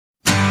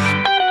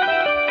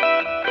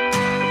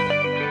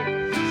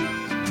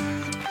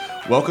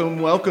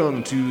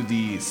Welcome to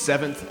the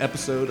 7th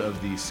episode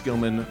of the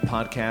Skillman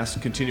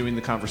Podcast, continuing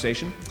the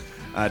conversation.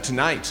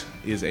 Tonight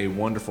is a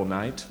wonderful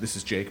night. This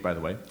is Jake, by the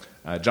way.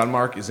 John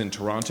Mark is in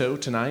Toronto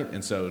tonight,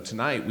 and so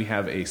tonight we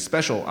have a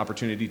special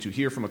opportunity to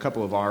hear from a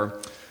couple of our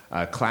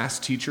class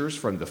teachers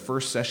from the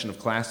first session of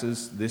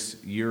classes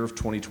this year of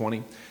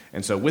 2020.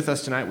 And so with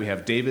us tonight we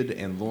have David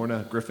and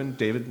Lorna Griffin.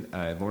 David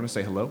and Lorna,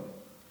 say hello.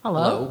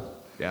 Hello.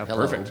 Yeah,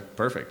 Hello.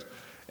 Perfect.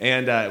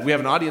 And we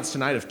have an audience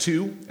tonight of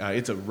two.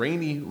 It's a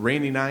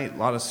rainy night, a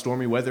lot of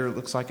stormy weather it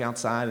looks like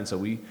outside, and so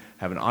we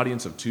have an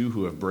audience of two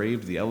who have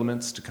braved the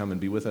elements to come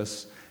and be with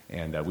us,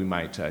 and we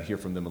might hear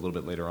from them a little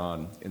bit later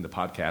on in the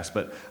podcast.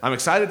 But I'm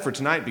excited for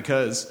tonight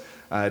because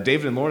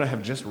David and Lorna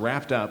have just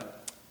wrapped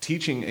up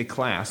teaching a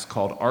class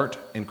called Art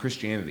and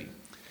Christianity.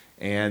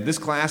 And this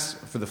class,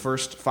 for the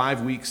first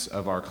 5 weeks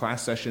of our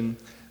class session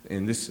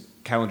in this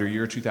calendar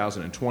year,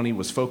 2020,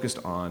 was focused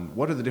on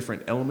what are the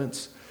different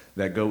elements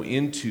that go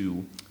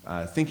into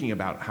thinking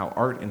about how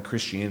art and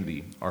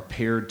Christianity are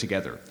paired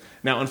together.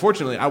 Now,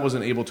 unfortunately, I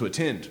wasn't able to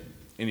attend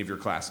any of your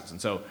classes, and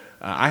so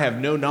I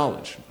have no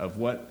knowledge of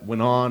what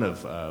went on,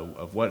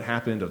 of what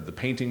happened, of the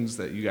paintings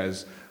that you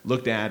guys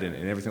looked at and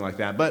everything like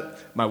that. But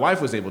my wife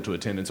was able to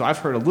attend, and so I've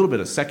heard a little bit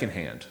of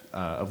secondhand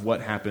of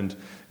what happened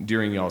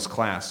during y'all's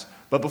class.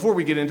 But before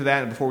we get into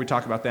that and before we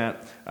talk about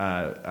that,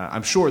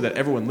 I'm sure that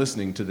everyone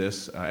listening to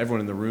this, everyone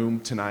in the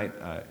room tonight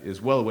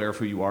is well aware of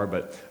who you are,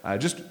 but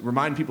just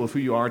remind people of who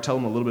you are, tell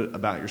them a little bit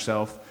about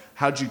yourself.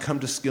 How did you come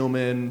to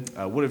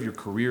Skillman? What have your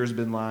careers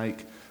been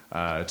like?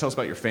 Tell us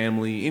about your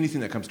family,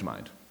 anything that comes to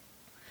mind.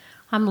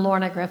 I'm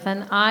Lorna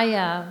Griffin.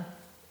 I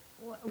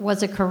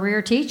was a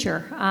career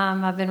teacher.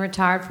 I've been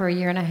retired for a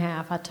year and a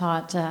half. I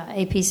taught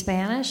AP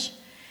Spanish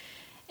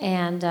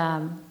and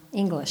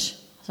English.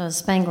 So I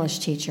was a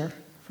Spanglish teacher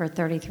for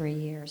 33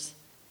 years.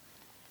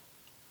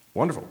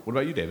 Wonderful. What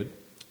about you, David?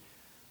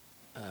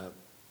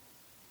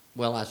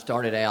 Well, I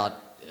started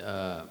out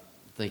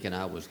thinking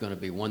I was going to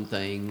be one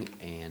thing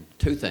and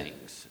two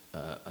things,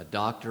 a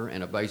doctor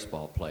and a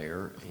baseball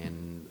player.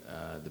 In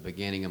the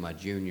beginning of my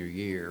junior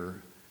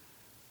year,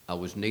 I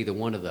was neither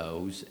one of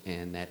those,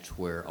 and that's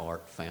where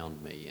art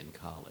found me in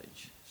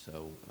college.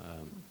 So,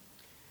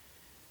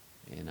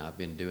 and I've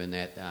been doing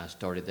that. I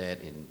started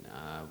that, and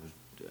I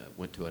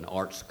went to an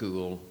art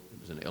school.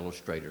 It was an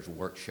illustrator's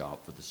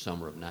workshop for the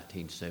summer of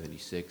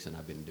 1976, and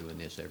I've been doing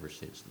this ever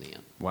since then.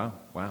 Wow.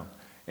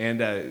 And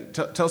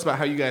tell us about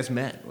how you guys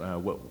met.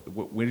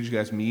 When did you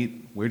guys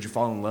meet? Where did you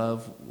fall in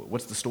love?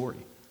 What's the story?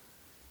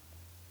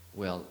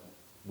 Well,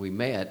 we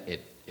met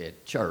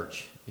at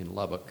church in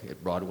Lubbock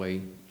at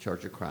Broadway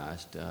Church of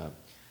Christ.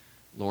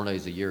 Lorna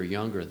is a year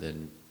younger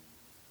than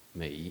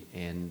me,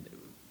 and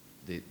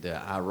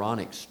the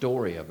ironic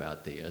story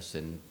about this,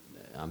 and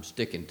I'm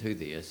sticking to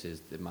this,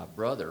 is that my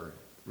brother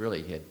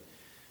really had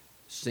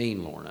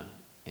seen Lorna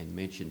and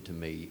mentioned to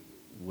me,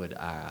 would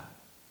I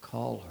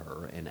call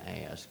her and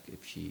ask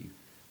if she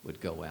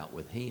would go out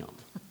with him?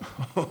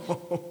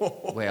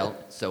 Well,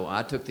 so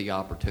I took the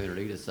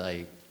opportunity to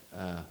say,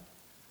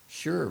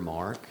 sure,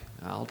 Mark,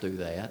 I'll do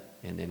that.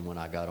 And then when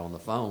I got on the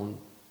phone,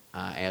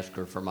 I asked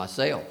her for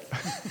myself.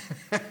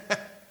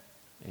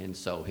 And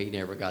so he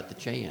never got the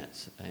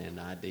chance, and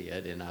I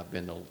did, and I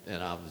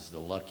was the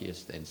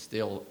luckiest, and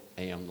still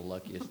am the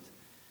luckiest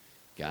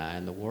guy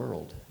in the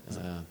world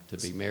to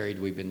be married.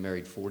 We've been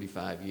married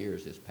 45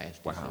 years this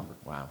past December.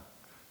 Wow.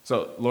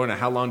 So, Lorna,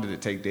 how long did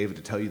it take David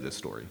to tell you this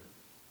story?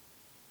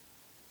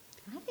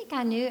 I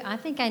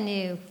think I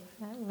knew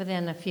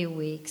within a few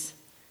weeks.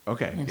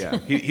 Okay, yeah.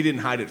 He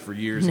didn't hide it for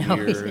years and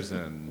years.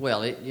 And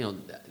well,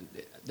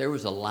 there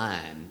was a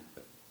line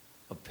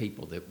of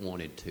people that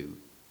wanted to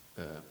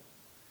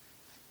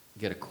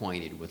get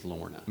acquainted with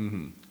Lorna.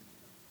 Mm-hmm.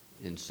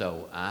 And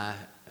so I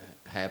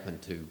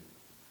happened to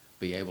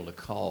be able to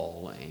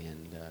call,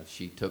 and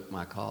she took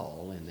my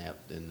call, and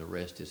then the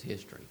rest is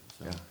history.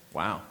 So. Yeah.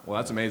 Wow. Well,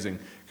 that's amazing.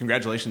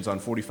 Congratulations on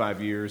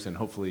 45 years, and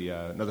hopefully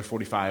another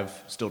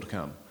 45 still to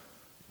come.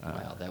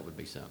 Wow, that would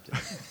be something.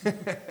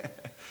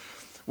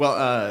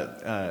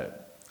 Well,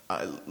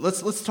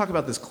 let's talk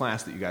about this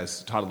class that you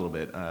guys taught a little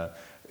bit.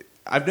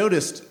 I've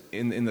noticed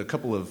in the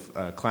couple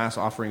of class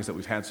offerings that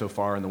we've had so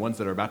far, and the ones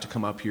that are about to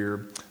come up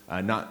here,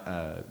 not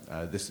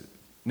this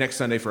next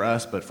Sunday for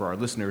us, but for our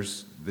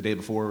listeners the day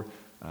before.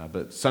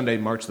 But Sunday,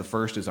 March the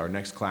 1st, is our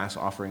next class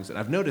offerings. And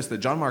I've noticed that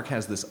John Mark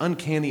has this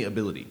uncanny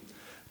ability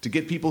to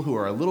get people who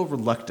are a little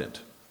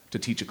reluctant to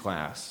teach a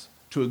class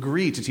to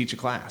agree to teach a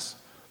class.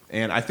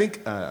 And I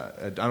think,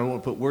 I don't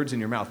want to put words in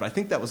your mouth, but I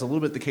think that was a little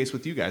bit the case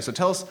with you guys. So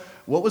tell us,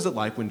 what was it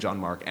like when John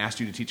Mark asked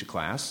you to teach a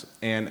class,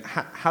 and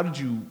how did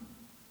you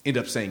end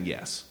up saying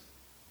yes?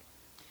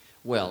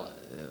 Well,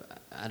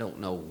 I don't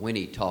know when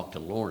he talked to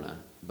Lorna,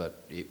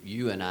 but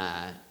you and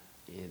I,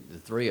 the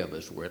three of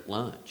us, were at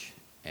lunch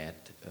at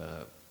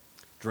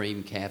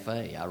Dream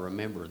Cafe. I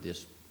remember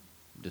this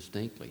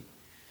distinctly.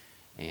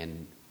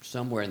 And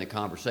somewhere in the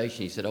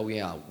conversation, he said, oh,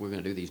 yeah, we're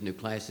going to do these new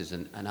classes,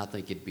 and I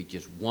think it'd be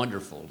just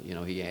wonderful.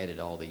 He added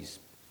all these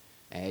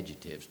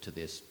adjectives to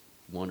this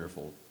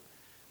wonderful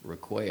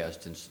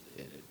request, and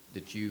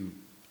that you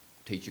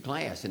teach a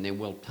class, and then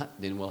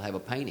we'll have a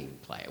painting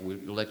class.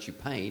 We'll let you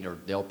paint, or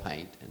they'll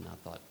paint. And I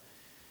thought,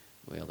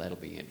 well, that'll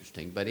be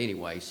interesting. But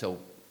anyway, so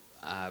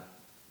I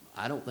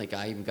don't think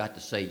I even got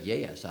to say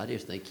yes. I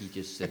just think he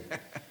just said,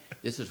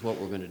 "This is what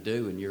we're going to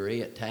do, and you're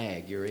it.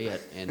 Tag, you're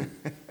it." And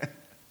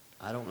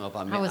I don't know if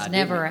I was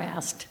never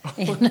asked.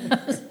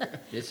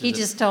 He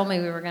just told me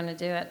we were going to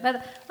do it.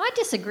 But I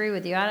disagree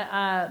with you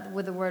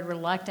with the word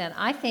reluctant.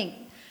 I think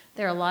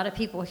there are a lot of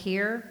people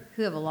here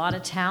who have a lot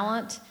of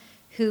talent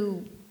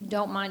who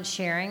don't mind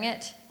sharing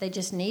it. They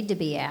just need to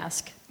be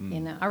asked. You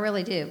know, I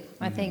really do.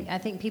 Mm-hmm. I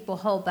think people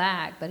hold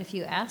back, but if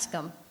you ask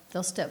them,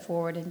 they'll step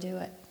forward and do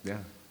it. Yeah,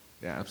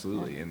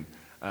 absolutely. Yeah.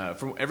 And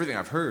from everything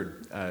I've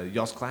heard,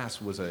 y'all's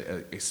class was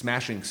a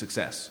smashing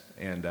success.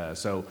 And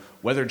so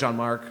whether John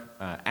Mark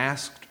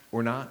asked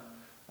or not,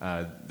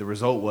 the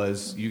result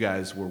was you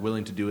guys were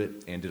willing to do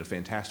it and did a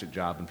fantastic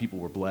job, and people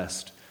were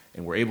blessed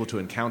and were able to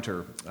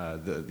encounter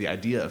the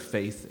idea of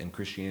faith and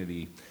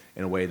Christianity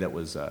in a way that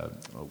was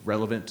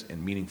relevant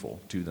and meaningful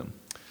to them.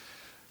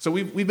 So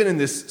we've been in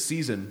this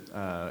season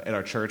at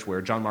our church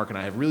where John Mark and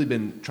I have really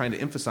been trying to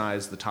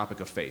emphasize the topic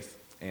of faith.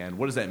 And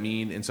what does that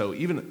mean? And so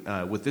even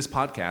with this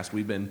podcast,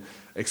 we've been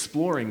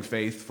exploring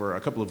faith for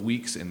a couple of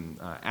weeks and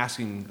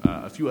asking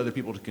a few other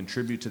people to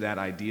contribute to that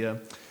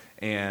idea.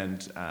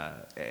 And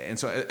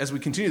so as we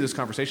continue this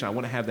conversation, I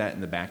want to have that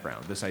in the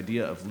background, this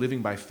idea of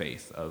living by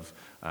faith, of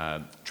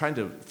trying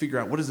to figure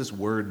out what does this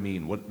word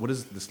mean? What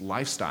does this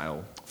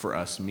lifestyle for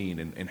us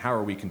mean? And how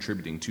are we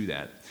contributing to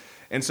that?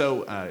 And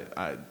so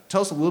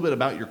tell us a little bit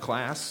about your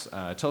class.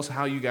 Tell us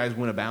how you guys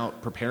went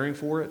about preparing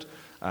for it.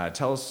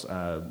 Tell us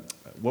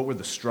what were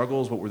the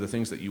struggles, what were the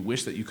things that you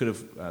wish that you could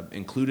have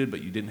included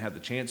but you didn't have the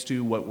chance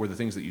to, what were the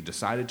things that you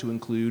decided to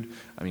include.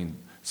 I mean,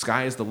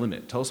 sky is the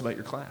limit. Tell us about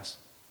your class.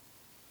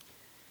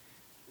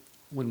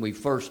 When we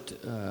first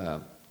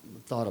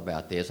thought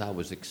about this, I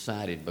was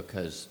excited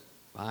because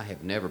I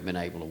have never been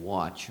able to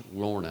watch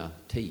Lorna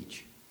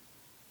teach,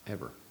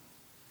 ever.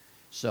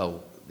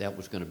 So that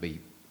was going to be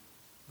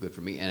good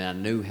for me. And I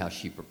knew how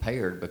she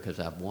prepared because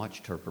I've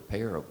watched her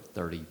prepare over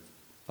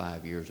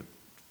 35 years of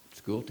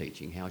school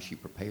teaching, how she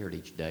prepared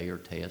each day or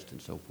test and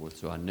so forth.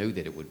 So I knew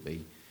that it would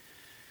be.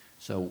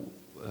 So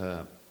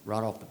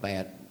right off the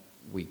bat,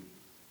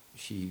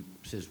 she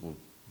says, well,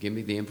 give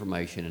me the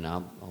information and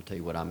I'll tell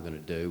you what I'm going to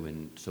do.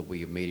 And so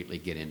we immediately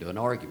get into an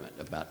argument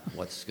about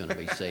what's going to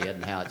be said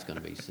and how it's going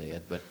to be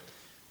said. But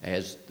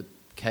as the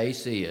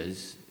case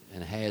is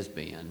and has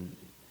been,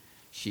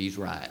 she's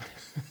right.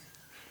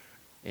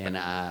 And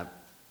I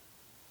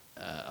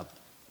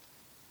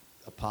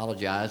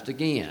apologized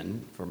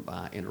again for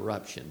my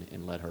interruption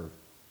and let her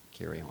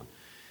carry on.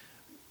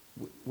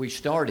 We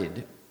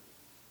started,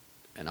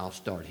 and I'll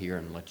start here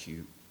and let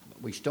you,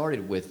 we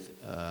started with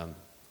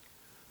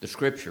the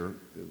scripture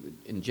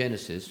in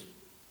Genesis.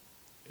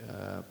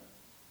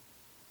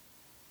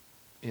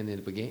 In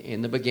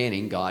the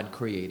beginning, God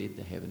created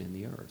the heaven and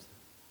the earth.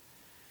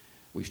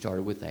 We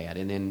started with that,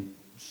 and then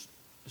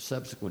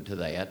subsequent to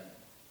that,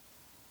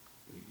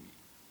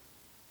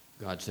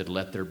 God said,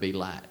 let there be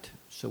light.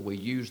 So we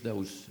use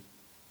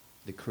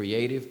the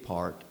creative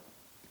part,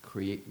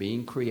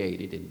 being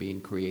created and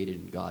being created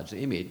in God's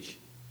image.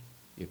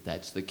 If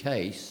that's the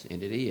case,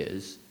 and it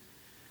is,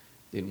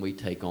 then we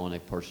take on a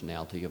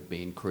personality of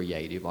being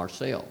creative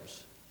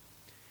ourselves.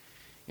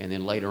 And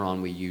then later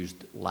on we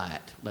used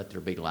light, let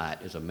there be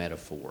light, as a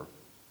metaphor.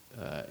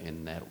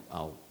 And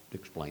I'll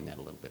explain that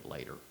a little bit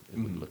later as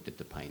we looked at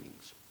the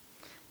paintings.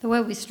 The way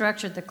we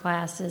structured the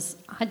class is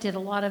I did a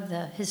lot of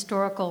the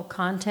historical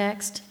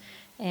context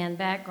and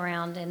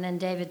background, and then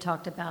David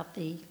talked about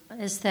the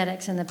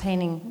aesthetics and the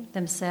painting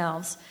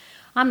themselves.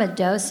 I'm a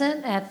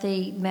docent at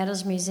the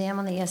Meadows Museum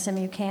on the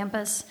SMU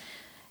campus,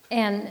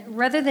 and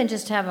rather than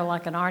just have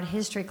an art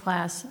history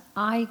class,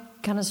 I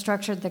kind of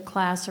structured the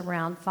class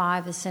around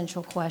 5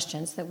 essential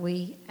questions that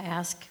we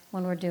ask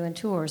when we're doing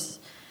tours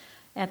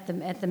at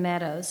the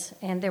Meadows.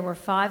 And there were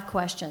 5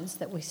 questions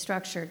that we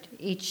structured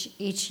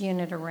each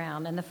unit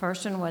around. And the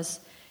first one was,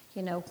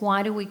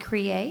 why do we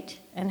create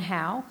and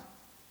how?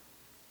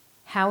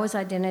 How is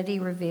identity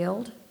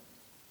revealed?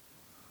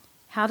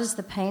 How does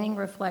the painting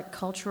reflect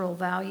cultural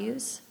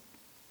values?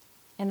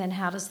 And then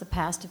how does the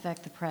past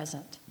affect the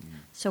present? Mm-hmm.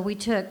 So we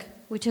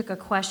took a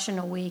question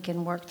a week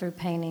and worked through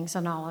paintings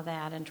and all of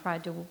that and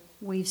tried to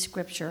weave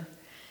scripture,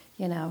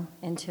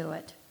 into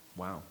it.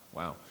 Wow.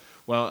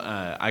 Well,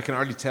 I can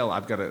already tell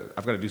I've got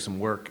to do some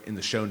work in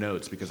the show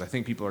notes because I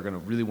think people are going to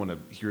really want to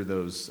hear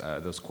those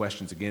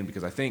questions again,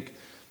 because I think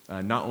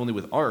not only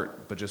with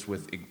art but just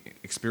with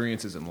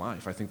experiences in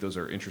life, I think those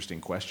are interesting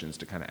questions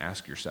to kind of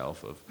ask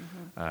yourself.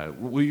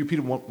 Will you repeat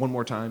it one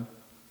more time?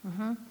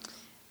 Mm-hmm.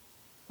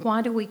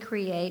 Why do we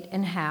create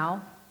and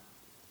how?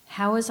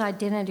 How is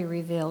identity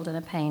revealed in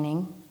a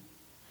painting?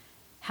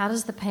 How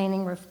does the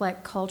painting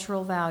reflect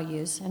cultural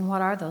values, and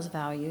what are those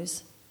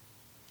values?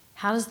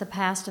 How does the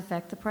past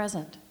affect the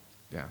present?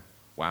 Yeah.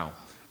 Wow.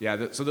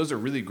 Yeah, so those are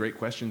really great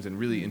questions and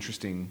really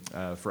interesting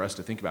for us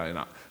to think about. And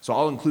so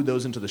I'll include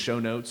those into the show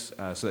notes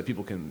so that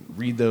people can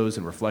read those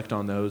and reflect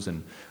on those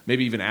and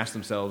maybe even ask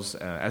themselves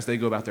as they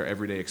go about their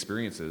everyday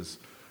experiences,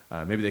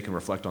 maybe they can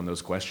reflect on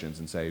those questions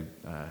and say,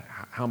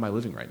 how am I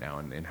living right now?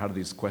 And how do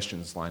these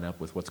questions line up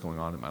with what's going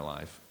on in my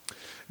life?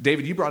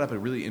 David, you brought up a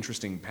really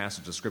interesting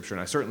passage of Scripture,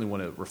 and I certainly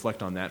want to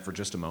reflect on that for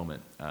just a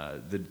moment.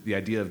 The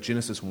idea of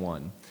Genesis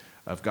 1,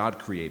 of God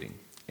creating,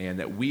 and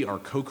that we are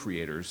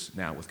co-creators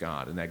now with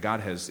God, and that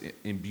God has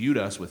imbued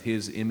us with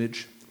His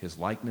image, His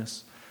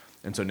likeness.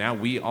 And so now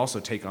we also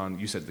take on,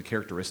 you said, the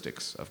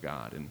characteristics of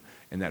God.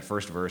 And that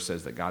first verse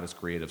says that God is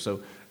creative.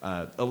 So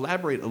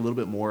elaborate a little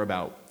bit more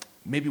about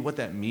maybe what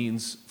that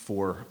means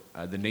for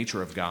the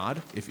nature of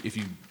God, if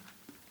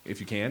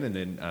you can, and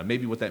then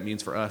maybe what that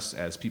means for us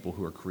as people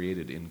who are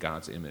created in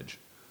God's image.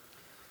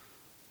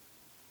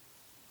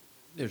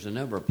 There's a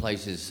number of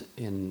places,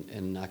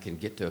 and I can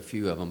get to a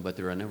few of them, but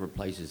there are a number of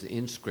places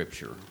in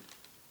Scripture,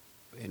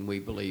 and we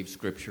believe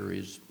Scripture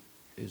is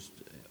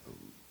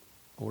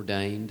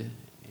ordained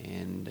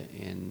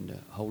and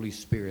Holy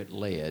Spirit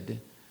led.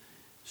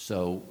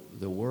 So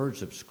the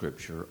words of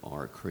Scripture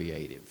are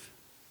creative,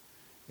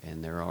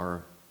 and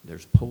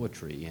there's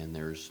poetry, and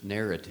there's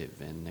narrative,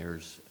 and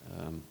there's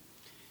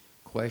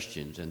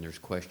questions, and there's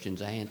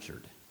questions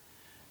answered.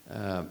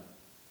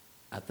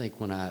 I think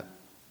one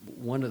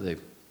of the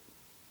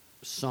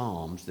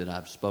Psalms that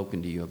I've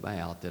spoken to you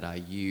about that I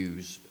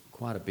use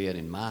quite a bit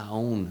in my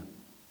own,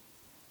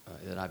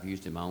 that I've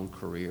used in my own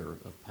career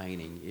of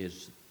painting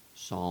is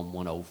Psalm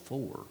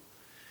 104.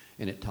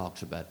 And it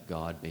talks about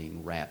God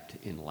being wrapped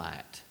in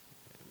light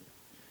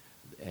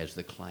as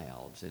the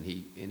clouds. And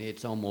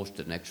it's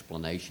almost an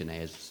explanation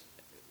as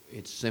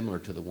it's similar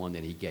to the one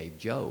that he gave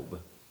Job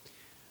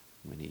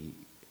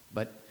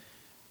but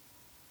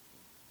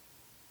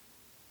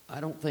I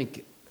don't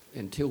think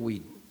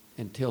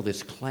until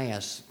this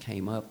class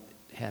came up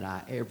had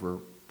I ever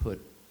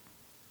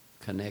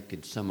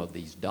connected some of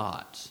these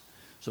dots.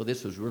 So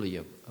this was really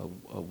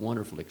a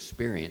wonderful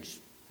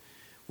experience.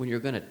 When you're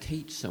going to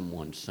teach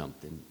someone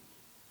something,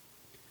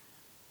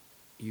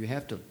 you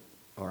have to,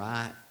 or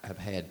I have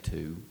had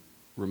to,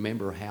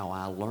 remember how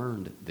I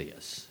learned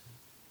this,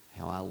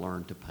 how I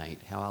learned to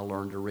paint, how I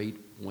learned to read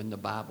when the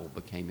Bible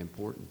became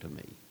important to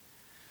me.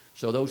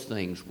 So those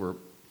things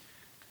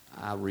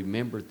I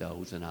remembered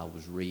those, and I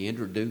was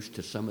reintroduced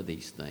to some of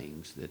these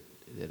things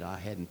that I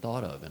hadn't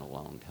thought of in a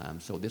long time.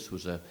 So this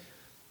was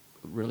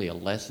really a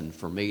lesson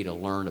for me to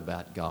learn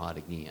about God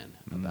again,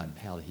 about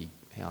how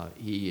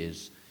he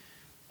is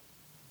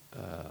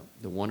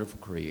the wonderful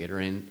creator.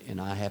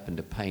 And I happen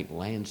to paint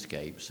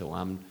landscape, so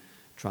I'm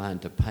trying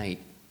to paint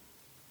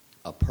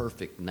a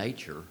perfect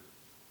nature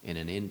in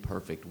an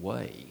imperfect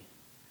way,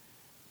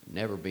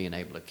 never being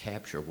able to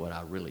capture what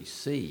I really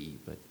see,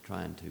 but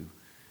trying to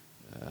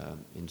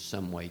in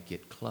some way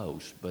get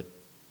close, but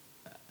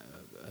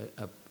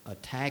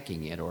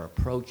attacking it or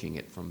approaching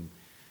it from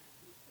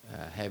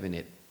having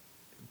it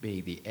be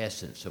the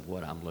essence of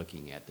what I'm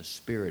looking at, the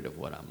spirit of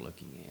what I'm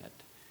looking at,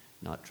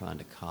 not trying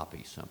to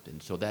copy something.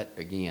 So that,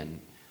 again,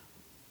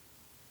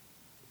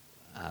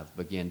 I've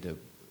begun to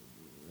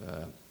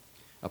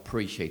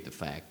appreciate the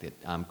fact that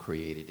I'm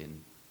created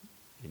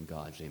in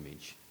God's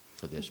image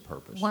for this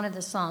purpose. One of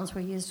the songs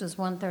we used was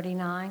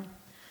 139.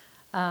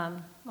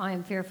 I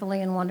am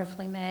fearfully and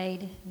wonderfully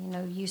made. You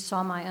know, you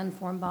saw my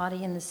unformed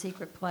body in the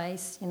secret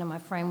place. You know, my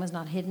frame was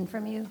not hidden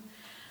from you.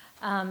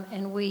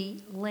 And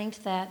we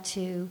linked that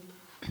to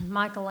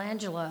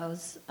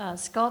Michelangelo's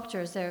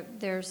sculptures.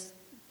 There's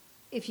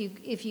if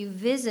you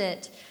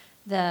visit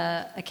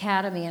the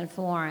Academy in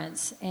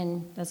Florence,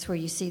 and that's where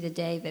you see the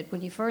David,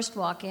 when you first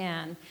walk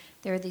in,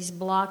 there are these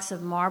blocks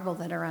of marble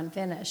that are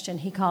unfinished, and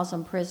he calls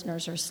them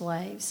prisoners or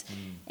slaves.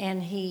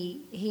 And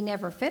he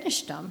never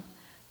finished them.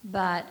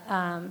 But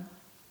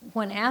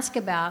when asked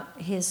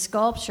about his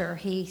sculpture,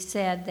 he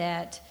said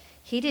that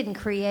he didn't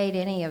create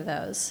any of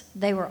those.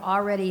 They were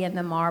already in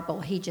the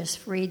marble. He just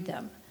freed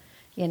them,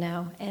 you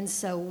know. And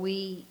so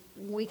we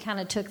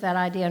kind of took that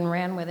idea and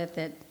ran with it,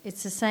 that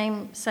it's the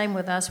same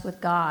with us with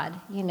God.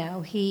 You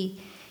know, he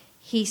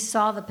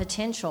saw the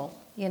potential,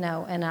 you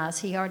know, in us.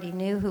 He already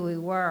knew who we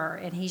were,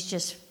 and he's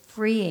just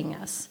freeing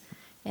us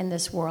in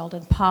this world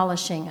and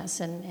polishing us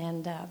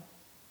and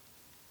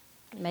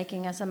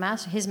making us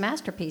his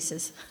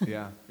masterpieces.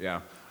 Yeah.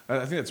 I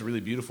think that's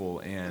really beautiful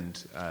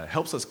and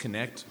helps us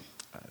connect.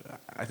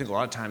 I think a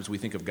lot of times we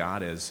think of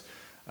God as,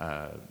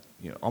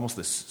 almost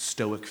this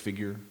stoic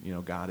figure. You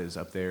know, God is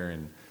up there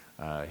and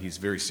he's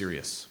very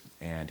serious,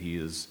 and he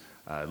is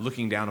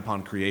looking down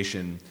upon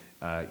creation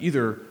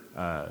either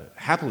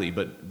happily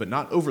but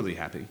not overly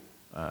happy,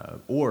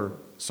 or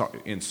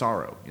in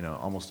sorrow. You know,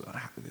 almost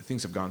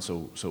things have gone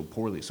so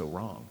poorly, so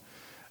wrong.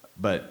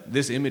 But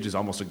this image is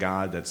almost a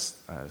God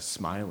that's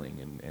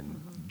smiling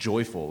and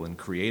joyful and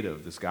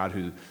creative. This God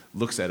who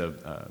looks at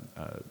a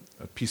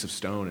piece of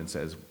stone and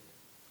says,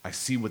 "I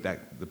see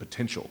the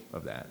potential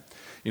of that."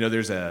 You know,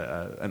 there's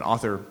an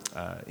author,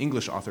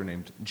 English author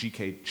named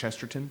G.K.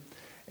 Chesterton,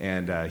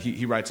 and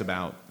he writes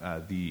about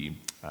the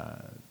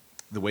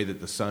the way that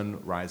the sun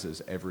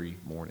rises every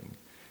morning.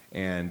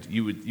 And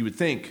you would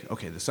think,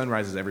 okay, the sun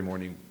rises every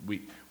morning.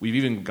 We've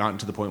even gotten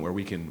to the point where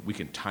we can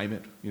time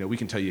it. We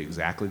can tell you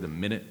exactly the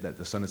minute that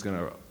the sun is going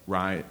to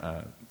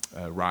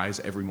rise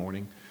every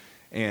morning.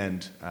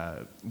 And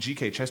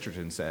G.K.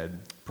 Chesterton said,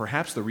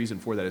 perhaps the reason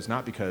for that is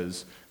not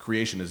because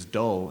creation is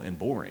dull and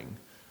boring,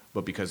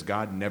 but because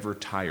God never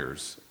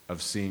tires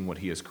of seeing what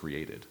he has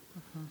created.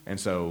 Mm-hmm. And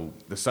so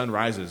the sun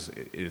rises,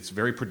 it's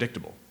very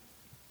predictable,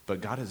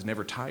 but God has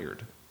never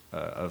tired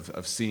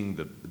of seeing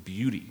the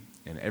beauty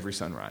in every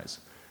sunrise.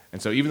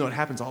 And so even though it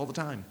happens all the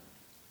time,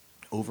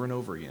 over and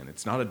over again,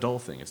 it's not a dull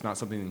thing. It's not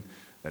something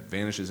that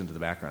vanishes into the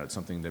background. It's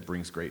something that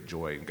brings great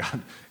joy. And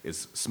God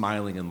is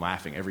smiling and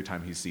laughing every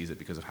time he sees it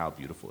because of how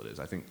beautiful it is.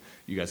 I think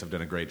you guys have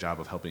done a great job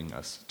of helping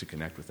us to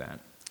connect with that.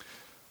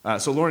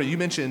 So, Lorna, you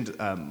mentioned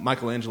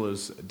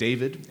Michelangelo's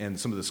David and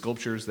some of the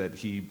sculptures that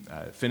he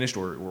finished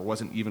or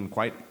wasn't even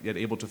quite yet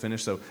able to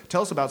finish. So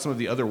tell us about some of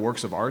the other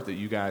works of art that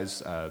you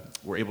guys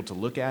were able to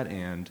look at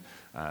and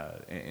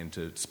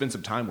to spend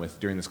some time with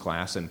during this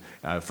class. And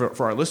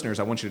for our listeners,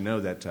 I want you to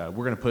know that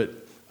we're going to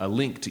put a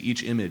link to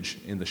each image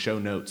in the show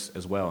notes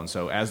as well. And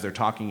so as they're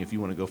talking, if you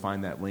want to go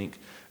find that link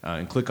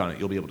and click on it,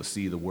 you'll be able to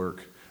see the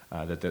work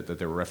that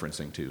they're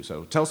referencing to.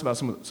 So tell us about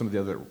some of the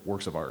other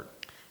works of art.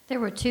 There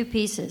were two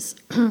pieces.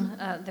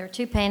 There are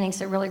two paintings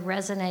that really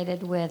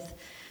resonated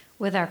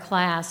with our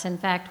class. In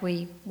fact,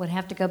 we would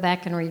have to go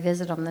back and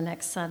revisit them the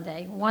next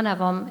Sunday. One of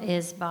them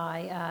is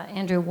by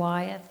Andrew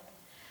Wyeth,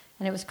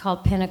 and it was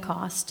called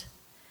Pentecost.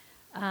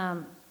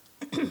 And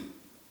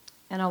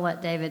I'll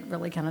let David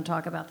really kind of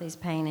talk about these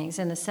paintings.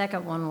 And the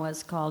second one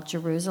was called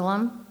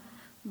Jerusalem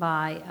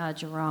by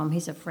Jerome.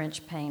 He's a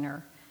French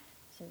painter.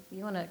 So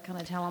you want to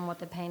kind of tell them what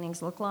the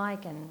paintings look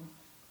like? And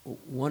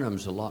one of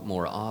them's a lot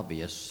more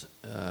obvious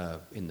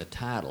in the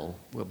title.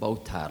 Well,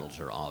 both titles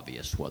are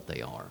obvious what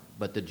they are.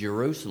 But the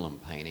Jerusalem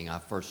painting I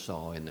first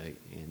saw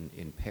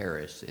in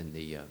Paris in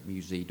the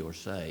Musée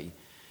d'Orsay,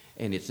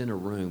 and it's in a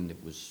room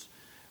that was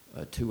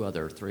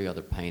three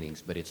other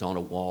paintings, but it's on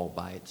a wall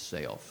by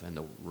itself, and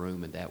the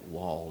room and that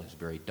wall is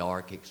very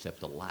dark except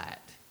the light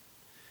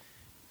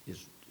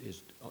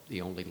is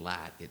the only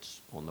light that's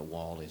on the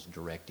wall is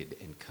directed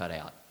and cut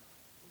out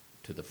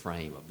to the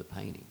frame of the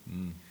painting.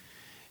 Mm.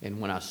 And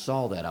when I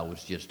saw that, I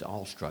was just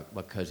awestruck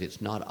because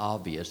it's not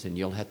obvious, and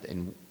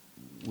and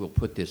we'll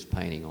put this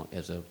painting on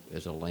as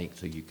a link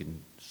so you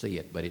can see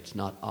it, but it's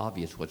not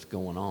obvious what's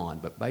going on.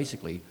 But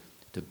basically,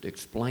 to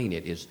explain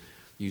it is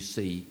you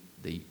see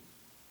the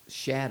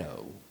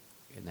shadow,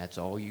 and that's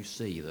all you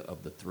see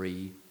of the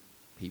three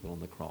people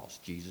on the cross,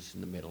 Jesus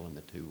in the middle and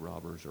the two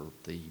robbers or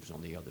thieves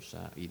on the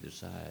either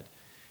side.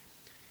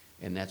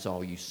 And that's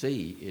all you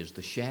see is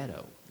the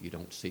shadow. You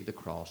don't see the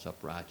cross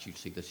upright. You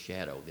see the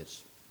shadow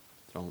that's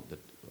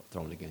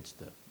thrown against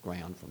the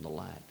ground from the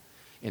light.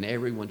 And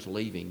everyone's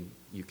leaving.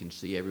 You can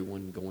see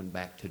everyone going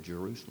back to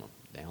Jerusalem,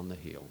 down the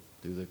hill,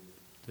 through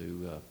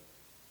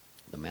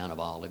the Mount of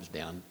Olives,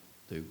 down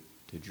to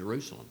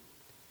Jerusalem.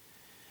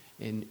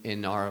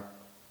 And our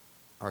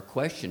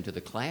question to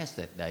the class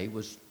that day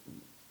was,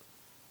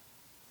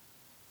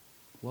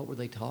 what were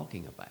they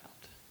talking about?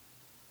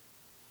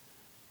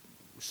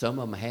 Some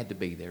of them had to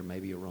be there.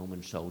 Maybe a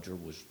Roman soldier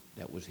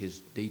that was his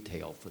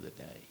detail for the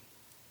day.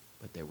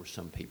 But there were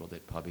some people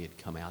that probably had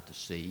come out to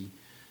see.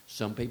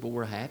 Some people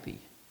were happy.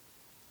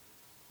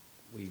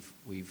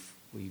 We've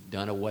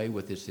done away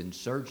with this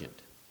insurgent,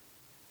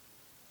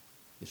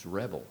 this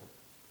rebel.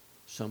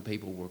 Some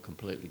people were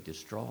completely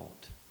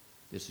distraught.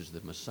 This is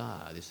the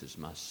Messiah. This is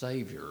my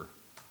Savior.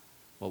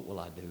 What will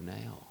I do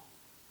now?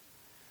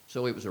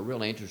 So it was a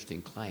real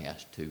interesting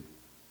class to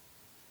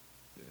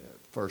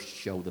first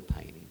show the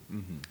painting.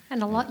 Mm-hmm.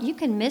 And you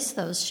can miss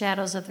those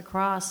shadows of the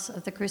cross,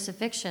 of the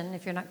crucifixion,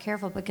 if you're not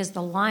careful, because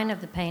the line of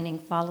the painting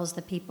follows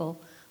the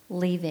people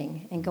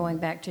leaving and going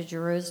back to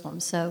Jerusalem.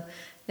 So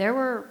there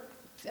were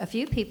a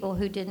few people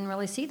who didn't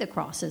really see the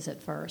crosses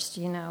at first.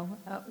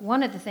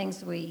 One of the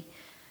things we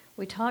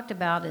talked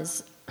about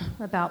is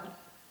about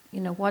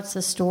what's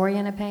the story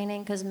in a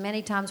painting, because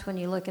many times when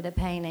you look at a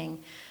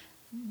painting,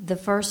 the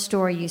first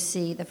story you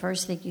see, the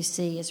first thing you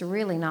see is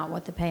really not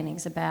what the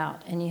painting's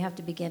about, and you have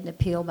to begin to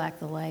peel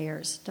back the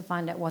layers to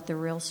find out what the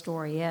real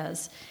story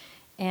is.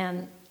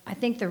 And I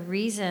think the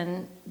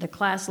reason the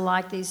class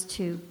liked these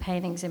two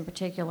paintings in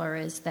particular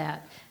is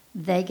that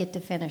they get to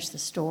finish the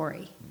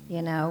story.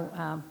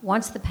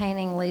 Once the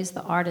painting leaves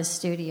the artist's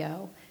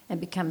studio and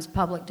becomes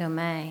public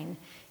domain,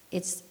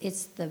 it's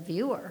the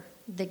viewer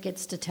that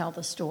gets to tell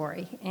the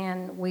story.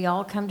 And we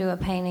all come to a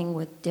painting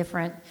with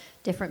different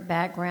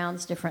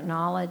backgrounds, different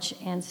knowledge,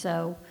 and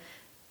so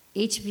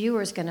each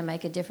viewer is going to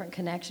make a different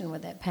connection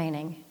with that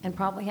painting and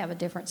probably have a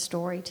different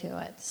story to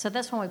it. So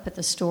that's when we put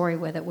the story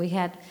with it. We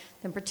had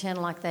them pretend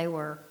like they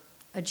were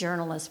a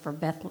journalist for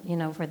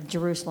for the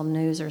Jerusalem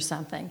News or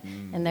something,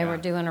 and they were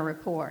doing a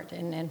report,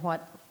 and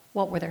what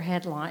were their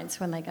headlines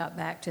when they got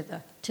back to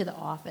the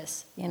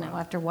office,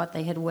 after what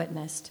they had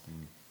witnessed.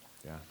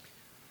 Yeah.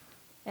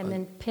 And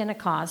then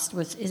Pentecost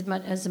is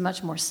a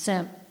much more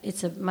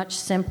it's a much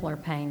simpler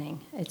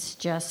painting. It's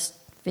just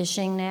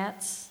fishing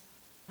nets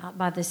out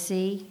by the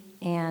sea,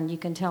 and you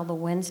can tell the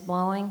wind's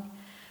blowing.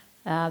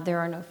 There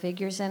are no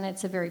figures in it.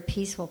 It's a very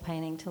peaceful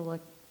painting to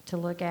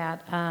look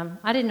at.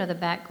 I didn't know the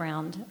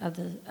background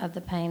of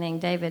the painting.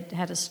 David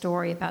had a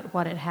story about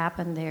what had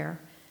happened there.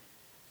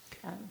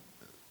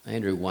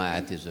 Andrew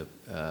Wyeth is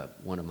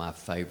one of my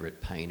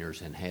favorite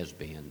painters and has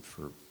been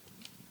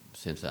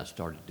since I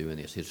started doing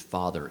this. His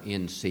father,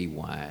 N.C.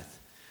 Wyeth,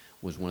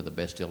 was one of the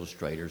best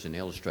illustrators and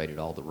illustrated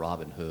all the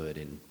Robin Hood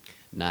and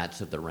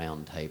Knights of the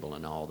Round Table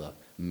and all the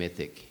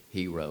mythic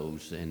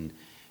heroes and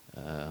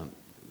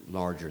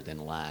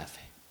larger-than-life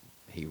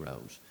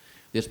heroes.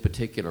 This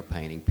particular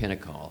painting,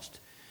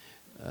 Pentecost,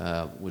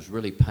 was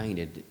really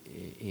painted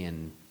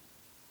in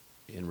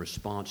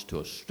response to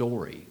a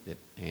story that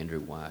Andrew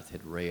Wyeth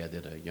had read,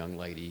 that a young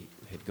lady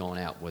had gone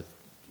out with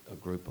a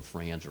group of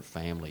friends or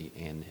family,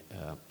 and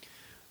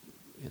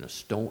the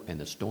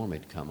storm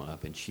had come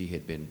up, and she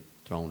had been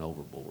thrown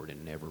overboard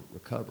and never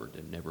recovered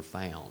and never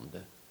found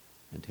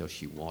until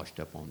she washed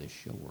up on this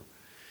shore.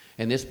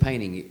 And this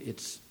painting,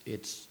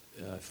 it's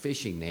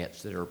fishing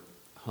nets that are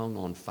hung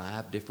on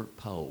 5 different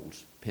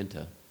poles,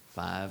 penta,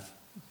 5.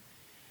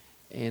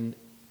 And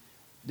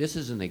this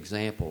is an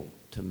example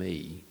to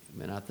me,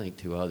 and I think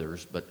to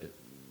others, but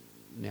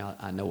now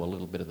I know a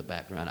little bit of the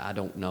background. I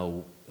don't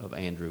know of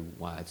Andrew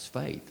Wyeth's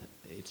faith.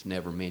 It's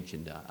never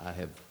mentioned. I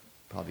have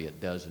probably a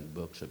dozen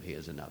books of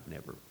his, and I've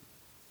never.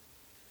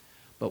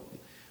 But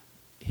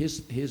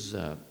his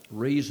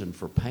reason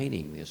for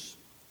painting this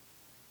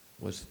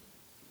was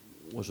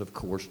of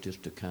course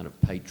just to kind of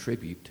pay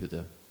tribute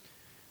to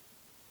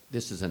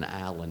this is an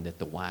island that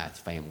the Wyeth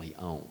family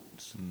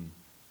owns. Mm.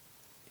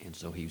 And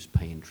so he was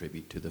paying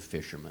tribute to the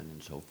fishermen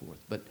and so forth.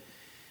 But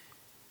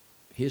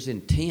his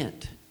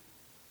intent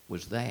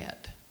was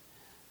that.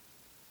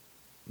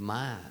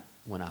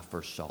 When I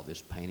first saw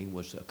this painting,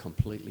 was a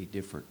completely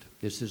different.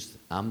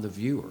 I'm the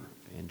viewer,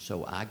 and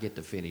so I get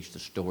to finish the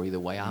story the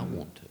way I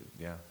want to.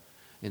 Yeah.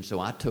 And so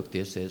I took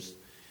this as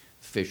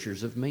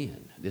fishers of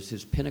men. This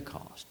is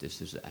Pentecost.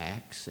 This is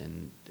Acts,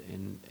 and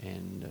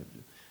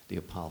the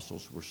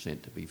apostles were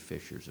sent to be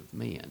fishers of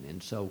men.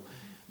 And so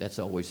that's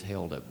always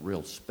held a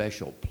real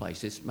special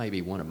place. It's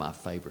maybe one of my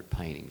favorite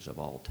paintings of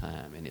all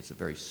time, and it's a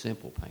very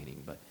simple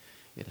painting, but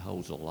it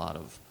holds a lot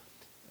of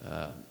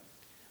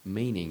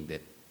meaning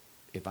that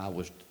if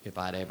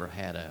I'd ever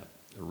had a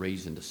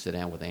reason to sit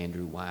down with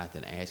Andrew Wyeth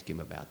and ask him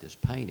about this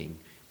painting,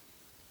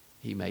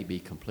 he may be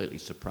completely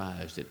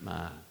surprised at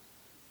my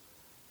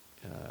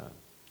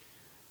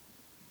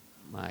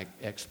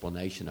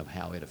explanation of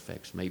how it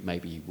affects me.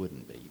 Maybe he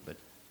wouldn't be, but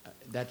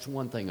that's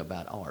one thing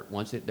about art.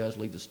 Once it does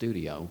leave the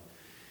studio,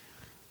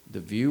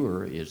 the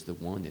viewer is the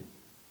one that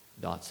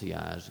dots the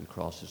I's and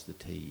crosses the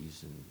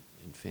T's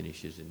and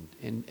finishes and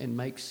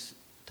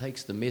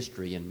takes the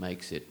mystery and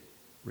makes it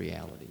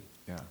reality.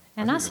 Yeah.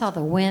 And I saw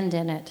the wind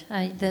in it.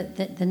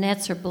 The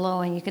nets are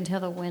blowing. You can tell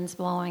the wind's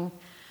blowing.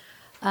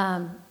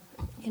 When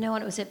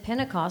it was at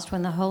Pentecost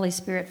when the Holy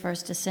Spirit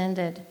first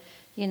descended,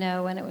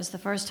 and it was the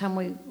first time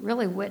we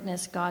really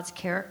witnessed God's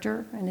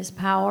character and His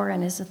power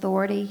and His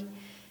authority.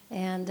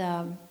 And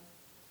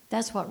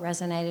that's what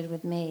resonated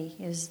with me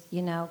is,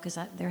 because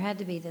there had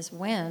to be this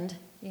wind,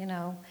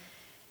 And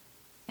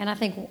I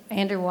think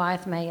Andrew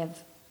Wyeth may have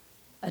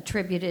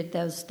attributed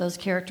those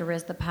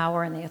characteristics, the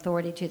power and the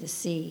authority to the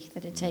sea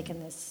that had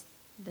taken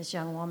this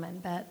young woman.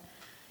 But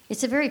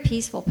it's a very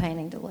peaceful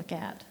painting to look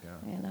at,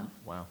 Yeah.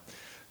 Wow.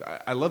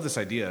 I love this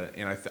idea,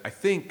 and I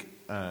think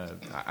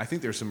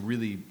there's some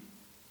really,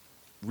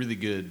 really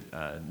good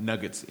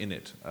nuggets in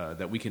it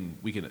that we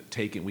can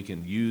take and we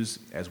can use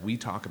as we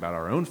talk about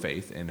our own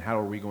faith and how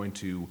are we going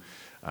to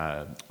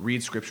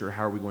read Scripture,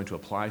 how are we going to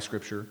apply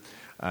Scripture.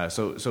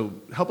 So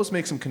help us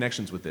make some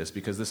connections with this,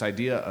 because this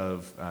idea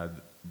of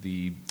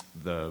the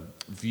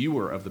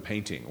viewer of the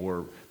painting,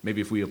 or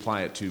maybe if we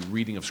apply it to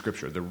reading of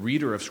Scripture, the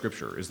reader of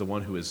Scripture is the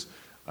one who is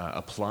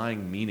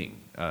applying meaning,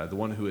 the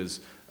one who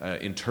is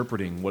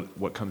interpreting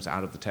what comes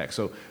out of the text.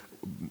 So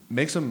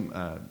make some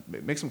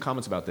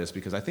comments about this,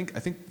 because I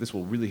think this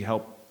will really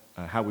help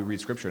how we read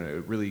Scripture, and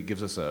it really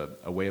gives us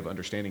a way of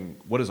understanding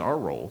what is our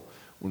role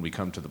when we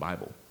come to the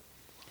Bible.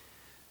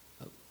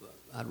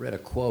 I read a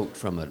quote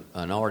from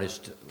an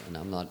artist,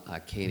 and I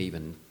can't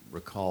even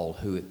recall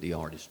who the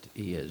artist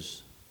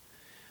is,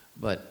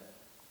 but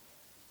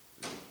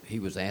he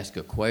was asked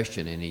a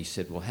question, and he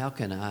said, well, how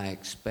can I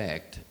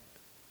expect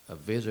a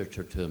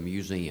visitor to a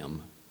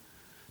museum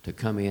to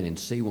come in and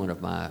see one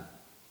of my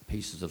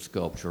pieces of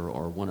sculpture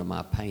or one of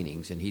my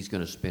paintings, and he's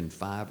going to spend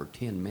 5 or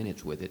 10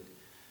 minutes with it,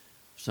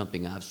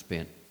 something I've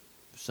spent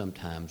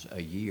sometimes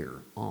a year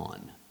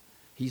on?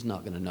 He's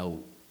not going to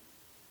know,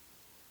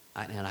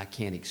 and I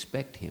can't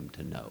expect him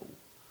to know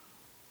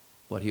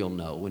what he'll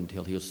know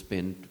until he'll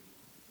spend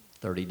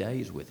 30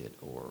 days with it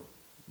or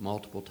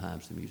multiple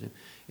times in the museum.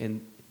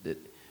 And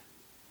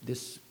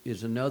this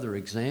is another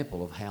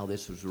example of how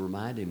this was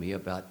reminding me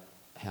about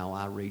how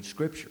I read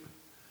Scripture.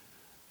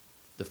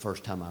 The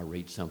first time I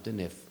read something,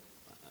 if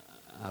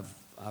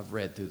I've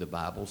read through the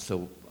Bible,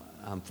 so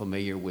I'm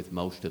familiar with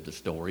most of the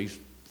stories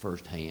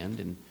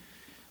firsthand,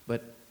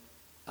 But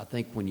I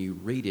think when you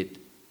read it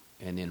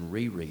and then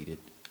reread it,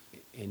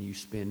 and you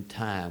spend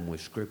time with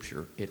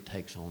Scripture, it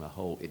takes on a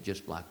whole, it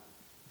just like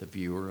the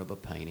viewer of a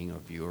painting or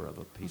viewer of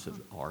a piece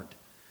of art.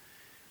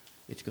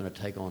 It's going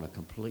to take on a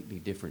completely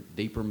different,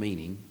 deeper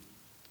meaning.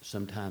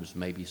 Sometimes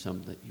maybe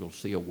something you'll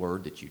see a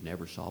word that you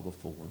never saw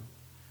before.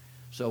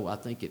 So I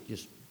think it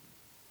just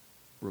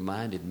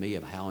reminded me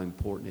of how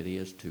important it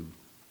is to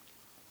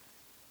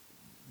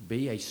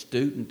be a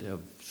student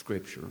of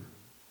Scripture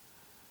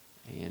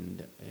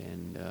and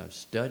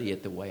study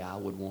it the way I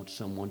would want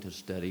someone to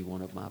study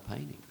one of my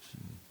paintings,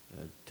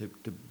 to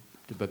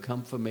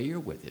become familiar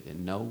with it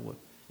and know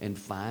and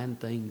find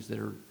things that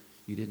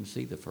you didn't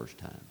see the first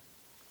time.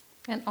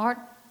 And art,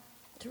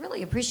 to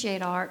really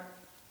appreciate art,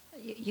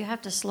 you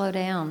have to slow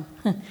down,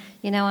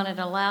 and it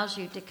allows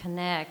you to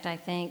connect, I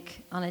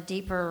think, on a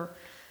deeper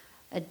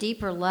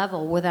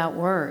level without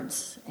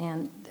words.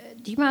 And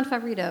do you mind if I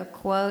read a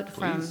quote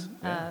Please,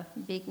 from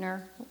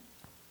Buechner?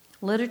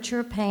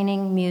 Literature,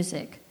 painting,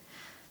 music.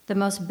 The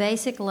most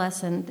basic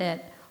lesson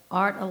that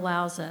art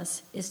allows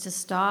us is to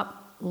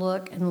stop,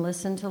 look, and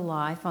listen to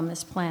life on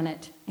this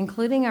planet,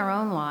 including our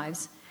own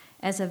lives,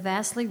 as a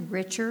vastly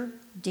richer,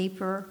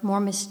 deeper,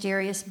 more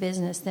mysterious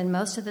business than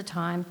most of the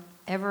time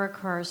ever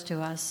occurs to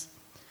us,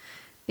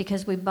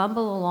 because we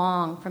bumble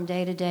along from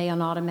day to day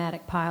on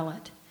automatic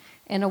pilot.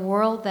 In a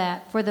world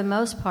that, for the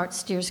most part,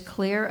 steers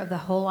clear of the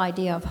whole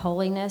idea of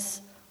holiness,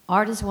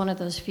 art is one of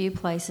those few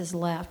places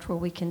left where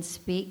we can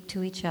speak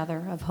to each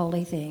other of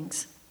holy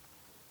things.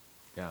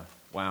 Yeah,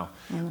 wow.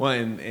 Well,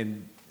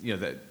 and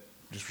that,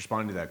 just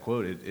responding to that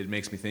quote, it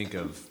makes me think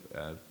of,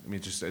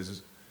 just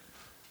as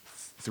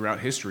throughout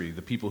history,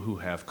 the people who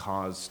have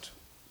caused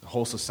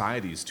whole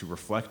societies to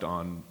reflect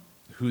on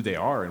who they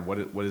are and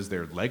what is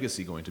their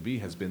legacy going to be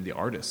has been the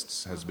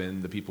artists, has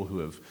been the people who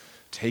have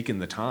taken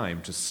the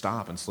time to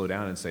stop and slow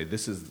down and say,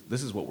 this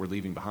is what we're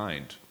leaving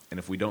behind. And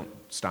if we don't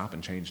stop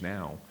and change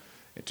now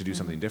to do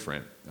something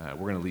different,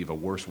 we're going to leave a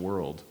worse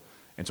world.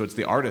 And so it's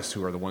the artists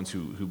who are the ones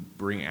who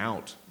bring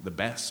out the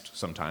best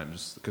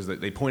sometimes, because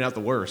they point out the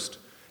worst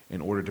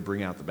in order to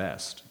bring out the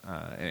best.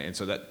 And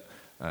so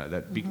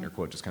that Buechner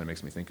quote just kind of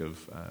makes me think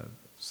of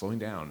slowing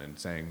down and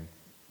saying,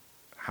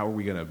 how are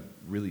we going to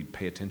really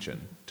pay attention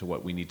to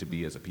what we need to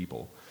be as a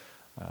people?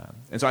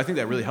 And so I think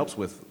that really helps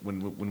with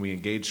when we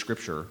engage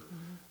Scripture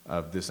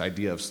of this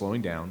idea of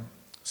slowing down,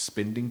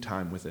 spending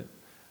time with it.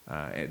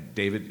 And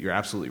David, you're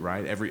absolutely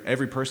right.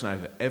 Every person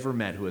I've ever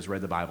met who has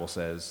read the Bible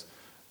says,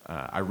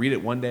 I read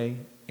it one day,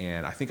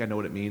 and I think I know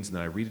what it means, and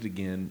then I read it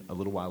again a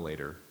little while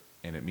later,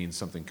 and it means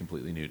something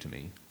completely new to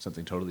me,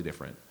 something totally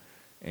different.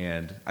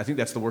 And I think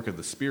that's the work of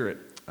the Spirit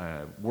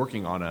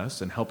working on us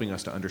and helping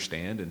us to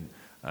understand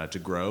and to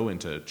grow and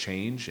to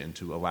change and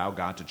to allow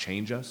God to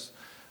change us.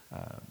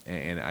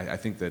 And I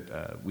think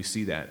that we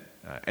see that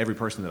every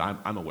person that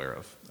I'm aware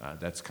of,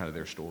 that's kind of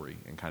their story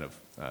and kind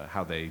of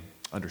how they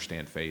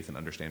understand faith and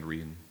understand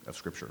reading of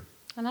Scripture.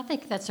 And I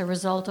think that's a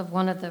result of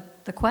one of the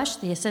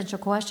essential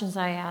questions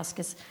I ask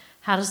is,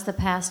 how does the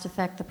past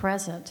affect the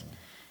present?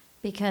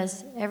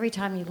 Because every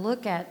time you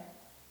look at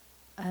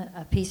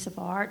a piece of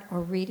art or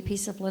read a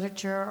piece of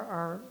literature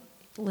or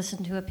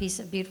listen to a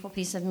beautiful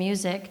piece of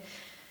music,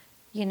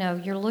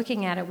 you're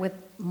looking at it with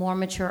more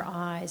mature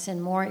eyes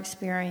and more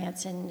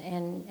experience,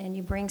 and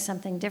you bring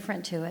something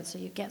different to it, so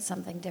you get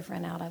something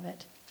different out of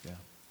it. Yeah.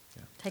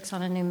 Takes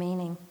on a new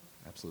meaning.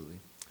 Absolutely.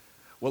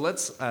 Well,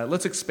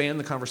 let's expand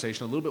the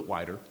conversation a little bit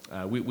wider.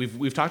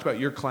 We've talked about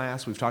your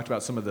class. We've talked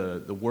about some of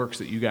the works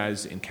that you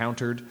guys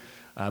encountered,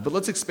 but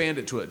let's expand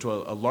it to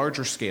a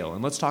larger scale,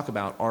 and let's talk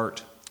about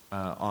art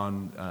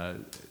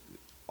on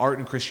art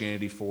and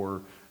Christianity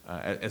for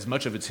as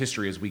much of its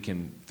history as we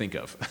can think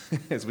of,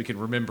 as we can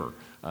remember.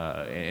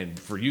 And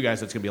for you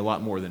guys, that's going to be a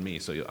lot more than me,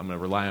 so I'm going to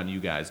rely on you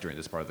guys during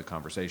this part of the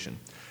conversation.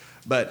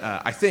 But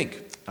I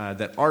think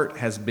that art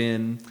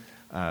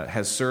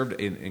has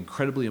served an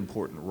incredibly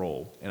important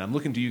role, and I'm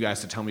looking to you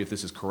guys to tell me if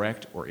this is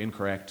correct or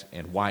incorrect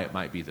and why it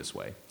might be this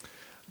way.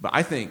 But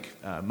I think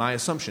my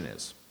assumption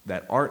is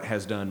that art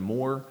has done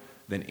more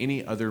than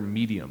any other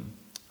medium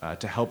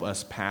to help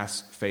us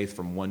pass faith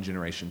from one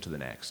generation to the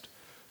next.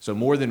 So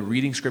more than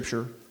reading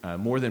Scripture,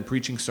 more than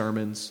preaching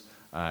sermons,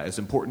 as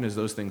important as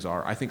those things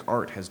are, I think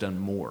art has done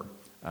more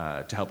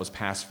to help us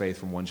pass faith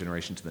from one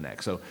generation to the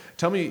next. So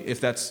tell me if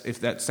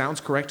that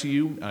sounds correct to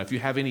you, if you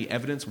have any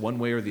evidence one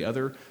way or the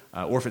other,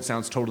 or if it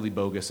sounds totally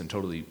bogus and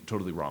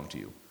totally wrong to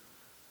you.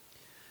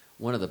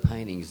 One of the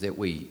paintings that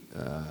we,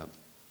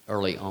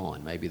 early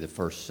on, maybe the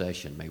first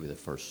session, maybe the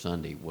first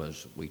Sunday,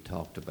 was we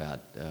talked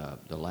about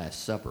the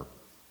Last Supper.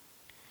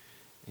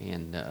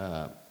 And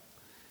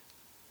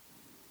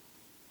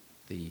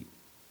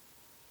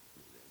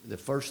the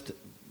first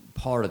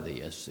part of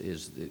this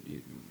is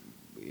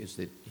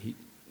that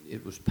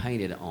it was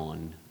painted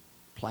on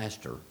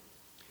plaster,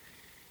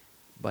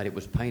 but it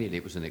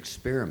was an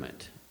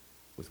experiment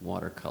with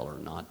watercolor,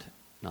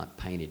 not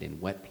painted in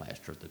wet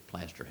plaster. The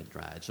plaster had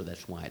dried, so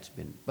that's why it's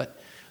been.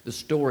 But the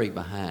story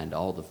behind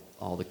all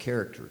the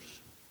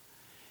characters,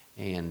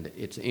 and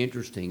it's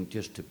interesting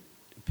just to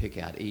pick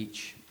out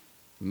each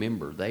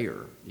member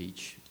there,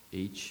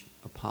 each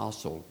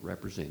apostle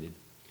represented,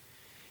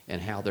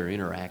 and how they're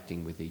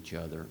interacting with each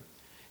other.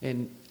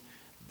 And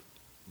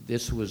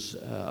this was,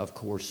 of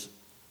course,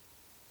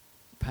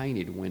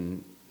 painted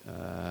when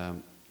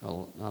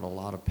not a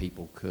lot of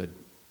people could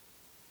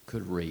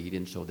read,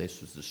 and so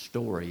this was the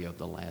story of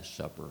the Last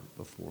Supper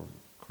before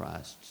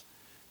Christ's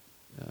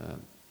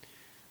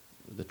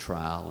the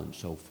trial and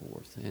so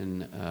forth.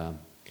 And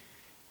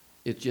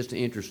it's just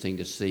interesting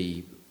to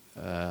see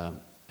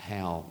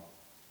how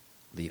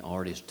the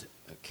artist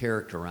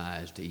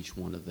characterized each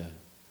one of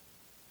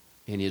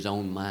in his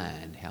own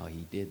mind, how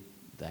he did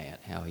that,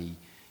 how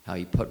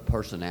he put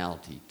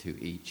personality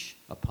to each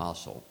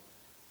apostle.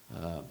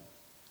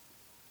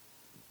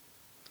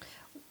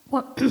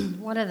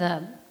 One of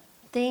the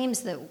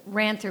themes that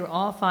ran through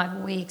all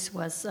 5 weeks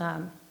was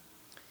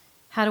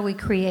how do we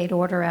create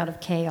order out of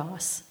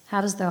chaos?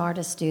 How does the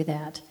artist do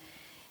that?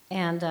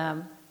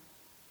 And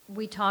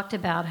we talked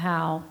about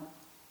how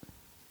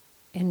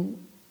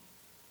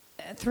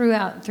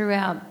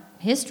throughout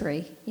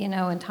history,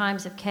 in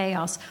times of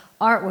chaos,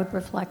 art would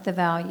reflect the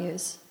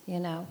values,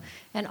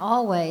 and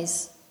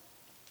always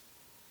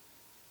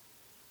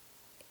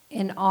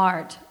in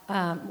art,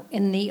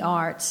 in the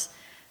arts,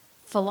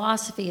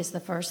 philosophy is the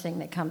first thing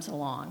that comes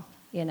along,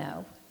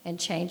 and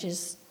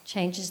changes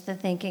the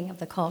thinking of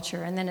the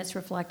culture, and then it's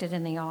reflected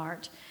in the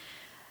art.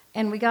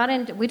 And we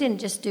didn't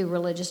just do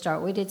religious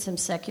art, we did some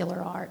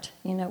secular art.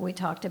 We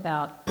talked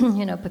about,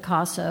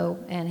 Picasso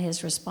and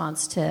his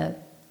response to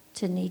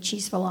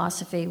Nietzsche's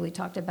philosophy. We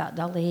talked about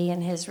Dalí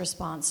and his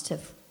response to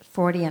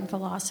Freudian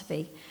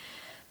philosophy.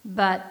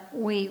 But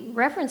we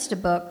referenced a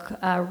book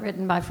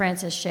written by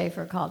Francis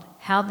Schaeffer called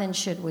How Then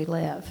Should We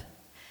Live?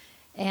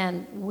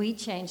 And we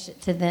changed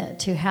it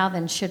to How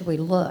Then Should We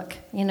Look?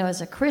 As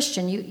a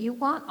Christian, you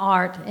want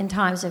art in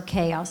times of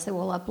chaos that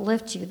will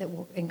uplift you, that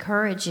will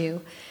encourage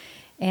you.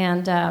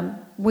 And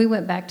we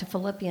went back to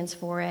Philippians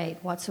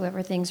 4:8,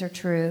 whatsoever things are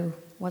true,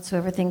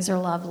 whatsoever things are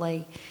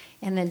lovely.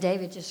 And then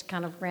David just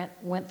kind of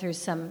went through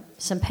some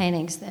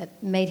paintings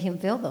that made him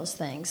feel those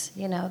things,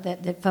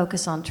 that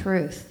focus on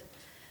truth.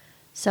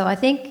 So I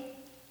think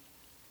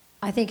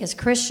as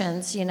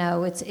Christians,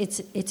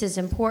 it's as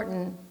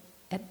important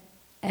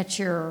at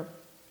your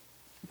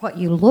what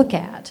you look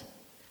at,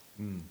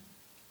 and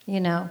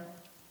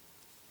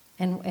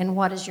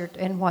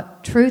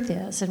what truth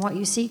is, and what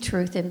you see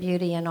truth and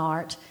beauty in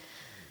art.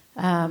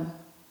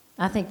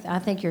 I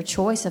think your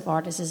choice of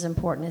art is as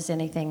important as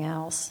anything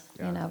else,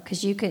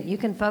 because you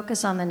can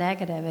focus on the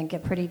negative and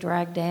get pretty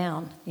dragged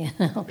down,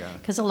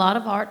 because a lot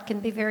of art can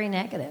be very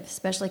negative,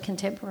 especially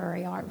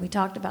contemporary art. We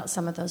talked about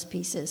some of those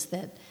pieces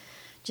that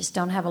just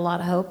don't have a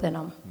lot of hope in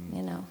them,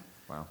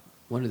 Wow.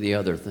 One of the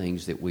other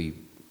things that we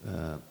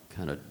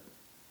kind of,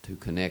 to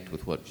connect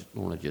with what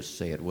Lorna just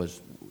said,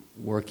 was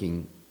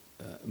working.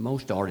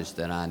 Most artists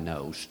that I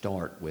know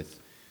start with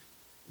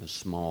a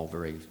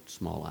very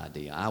small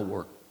idea. I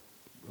work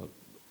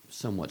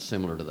somewhat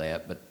similar to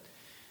that, but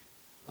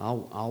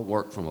I'll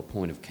work from a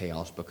point of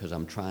chaos because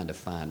I'm trying to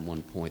find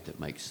one point that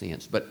makes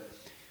sense. But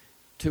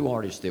 2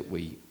 artists that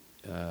we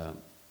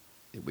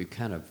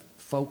kind of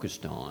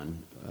focused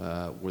on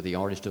were the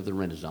artists of the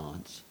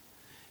Renaissance,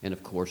 and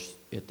of course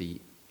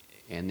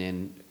and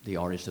then the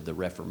artists of the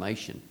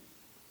Reformation.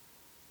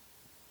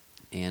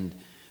 And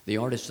the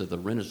artists of the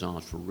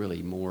Renaissance were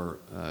really more,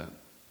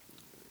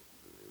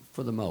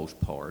 for the most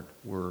part,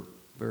 were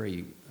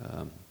very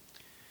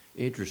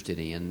interested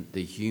in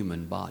the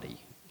human body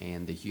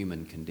and the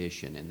human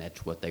condition, and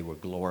that's what they were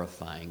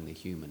glorifying, the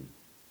human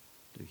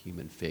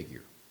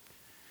figure.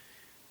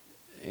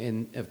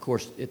 And of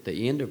course, at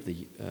the end of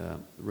the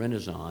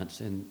Renaissance,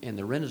 and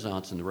the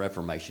Renaissance and the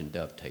Reformation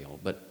dovetail,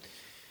 but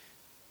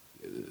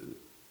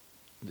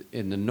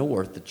in the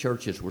North, the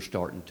churches were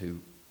starting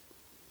to,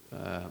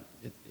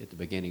 at the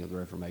beginning of the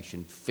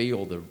Reformation,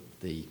 feel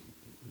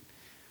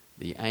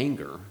the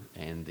anger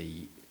and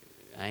the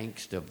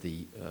angst of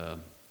the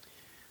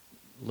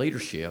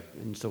leadership,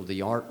 and so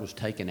the art was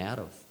taken out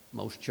of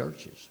most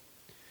churches.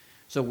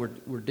 So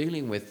we're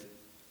dealing with,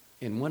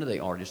 and one of the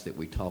artists that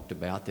we talked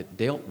about that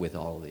dealt with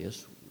all of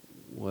this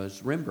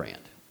was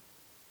Rembrandt,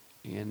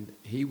 and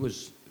he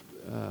was,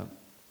 of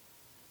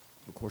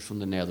course, from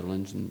the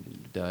Netherlands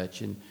and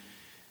Dutch, and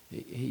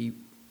he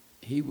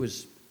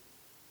was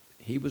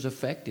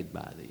affected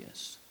by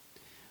this,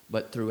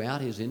 but throughout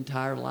his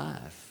entire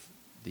life,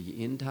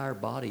 the entire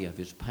body of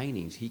his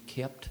paintings, he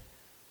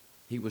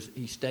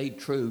stayed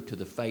true to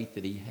the faith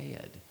that he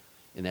had,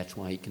 and that's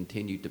why he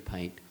continued to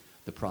paint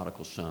the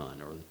prodigal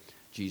son or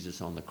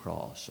Jesus on the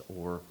cross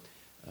or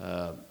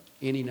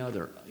any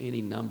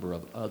number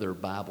of other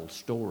Bible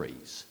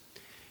stories.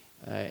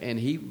 And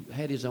he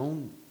had his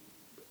own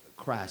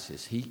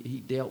crisis.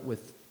 He dealt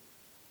with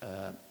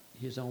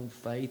his own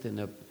faith,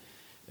 and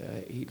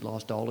he'd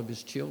lost all of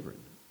his children,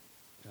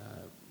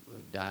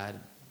 died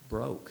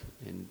broke,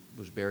 and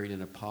was buried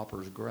in a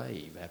pauper's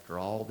grave after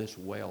all this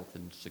wealth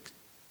and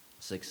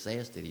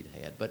success that he'd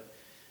had. But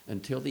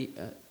until the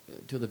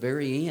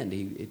very end,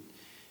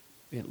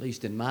 at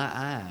least in my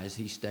eyes,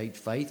 he stayed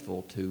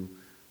faithful to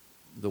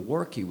the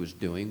work he was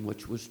doing,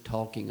 which was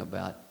talking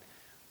about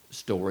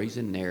stories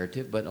and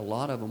narrative, but a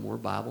lot of them were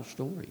Bible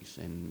stories,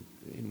 and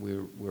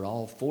we're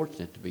all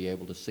fortunate to be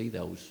able to see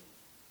those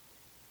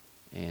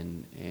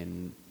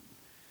and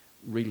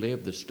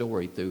relive the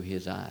story through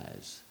his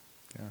eyes.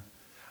 Yeah,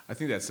 I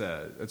think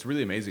that's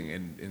really amazing,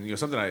 and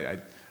something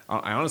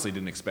I honestly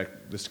didn't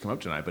expect this to come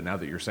up tonight, but now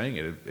that you're saying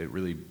it, it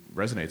really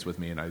resonates with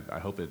me, and I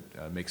hope it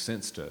makes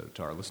sense to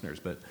our listeners.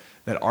 But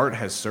that art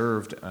has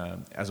served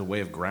as a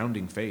way of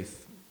grounding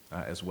faith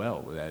as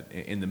well. That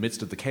in the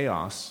midst of the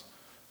chaos,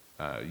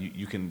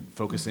 you can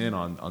focus in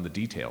on the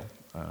detail,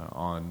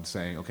 on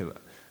saying, okay,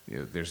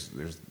 there's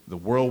the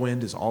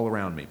whirlwind is all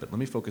around me, but let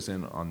me focus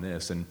in on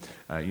this. And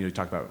you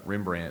talk about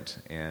Rembrandt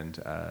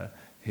and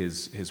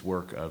his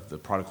work of the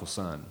prodigal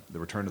son, the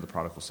return of the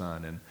prodigal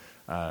son,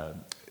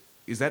 and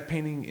is that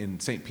painting in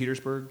St.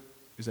 Petersburg?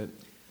 Is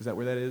that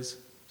where that is?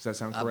 Does that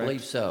sound correct? I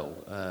believe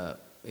so.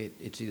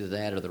 It's either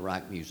that or the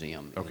Reich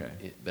Museum.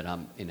 Okay. But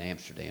I'm in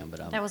Amsterdam.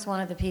 That was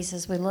one of the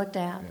pieces we looked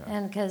at. Yeah.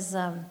 And because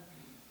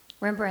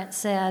Rembrandt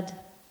said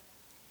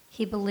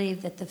he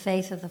believed that the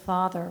faith of the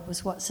father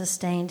was what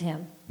sustained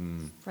him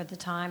for the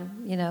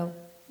time,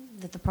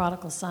 that the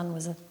prodigal son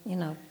was,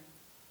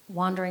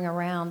 wandering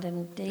around,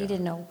 and he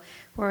didn't know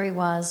where he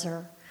was,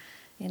 or,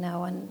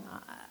 and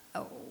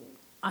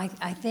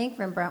I think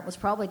Rembrandt was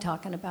probably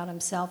talking about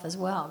himself as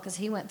well, because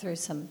he went through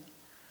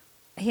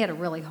he had a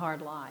really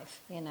hard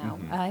life, He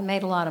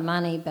made a lot of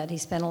money, but he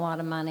spent a lot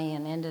of money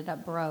and ended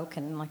up broke.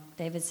 And like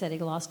David said, he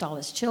lost all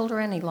his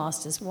children, he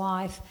lost his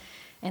wife,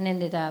 and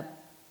ended up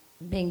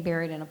being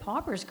buried in a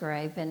pauper's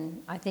grave.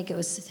 And I think it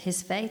was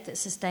his faith that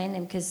sustained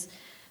him, because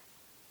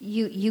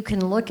you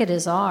can look at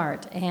his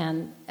art,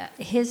 and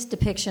his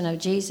depiction of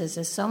Jesus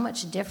is so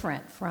much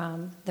different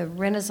from the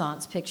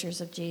Renaissance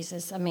pictures of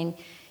Jesus. I mean,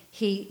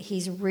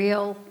 he's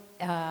real.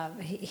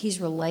 He's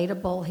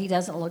relatable. He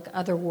doesn't look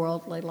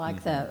otherworldly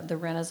like the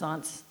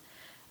Renaissance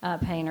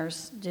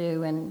painters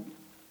do. And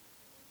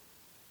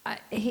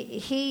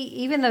he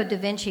even though Da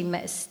Vinci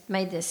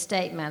made this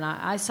statement,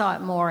 I saw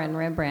it more in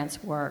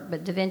Rembrandt's work,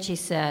 but Da Vinci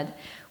said,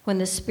 when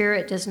the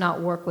spirit does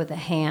not work with the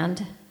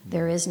hand,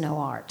 there is no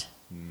art.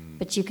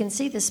 But you can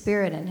see the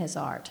spirit in his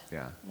art.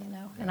 Yeah.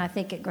 And I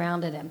think it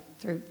grounded him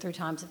through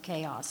times of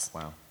chaos.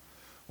 Wow.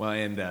 Well,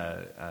 and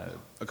a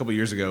couple of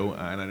years ago,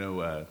 and I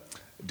know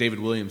David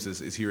Williams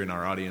is here in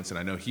our audience, and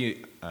I know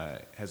he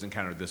has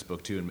encountered this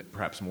book too, and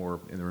perhaps more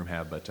in the room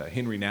have, but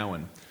Henry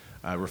Nouwen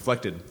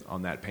reflected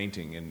on that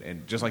painting,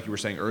 and just like you were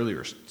saying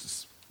earlier,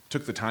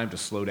 took the time to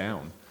slow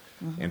down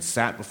and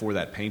sat before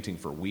that painting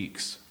for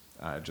weeks,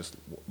 just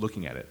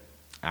looking at it,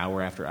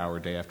 hour after hour,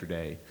 day after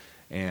day.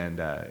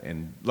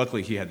 And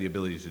luckily he had the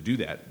ability to do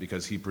that,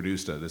 because he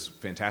produced this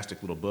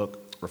fantastic little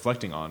book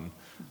reflecting on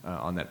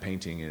that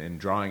painting and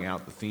drawing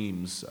out the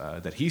themes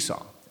that he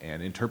saw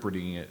and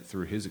interpreting it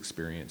through his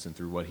experience and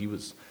through what he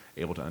was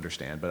able to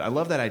understand. But I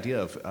love that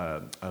idea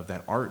of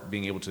that art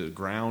being able to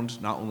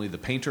ground not only the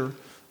painter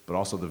but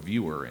also the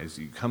viewer. As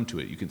you come to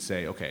it, you can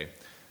say, okay,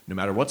 no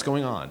matter what's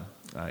going on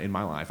in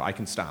my life, I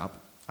can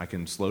stop, I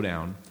can slow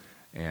down,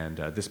 and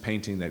this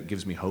painting that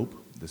gives me hope,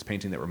 this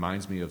painting that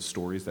reminds me of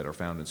stories that are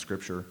found in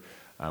Scripture,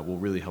 will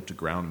really help to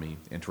ground me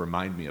and to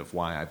remind me of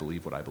why I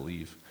believe what I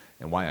believe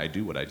and why I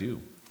do what I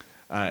do.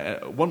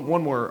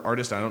 One more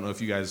artist. I don't know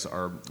if you guys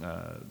are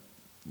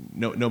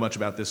know much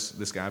about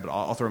this guy, but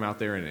I'll throw him out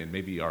there, and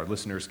maybe our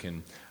listeners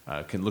can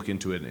look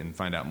into it and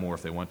find out more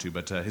if they want to.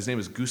 But his name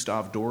is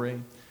Gustave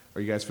Doré. Are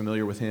you guys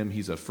familiar with him?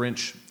 He's a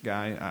French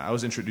guy. I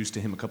was introduced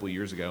to him a couple of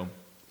years ago,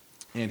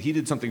 and he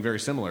did something very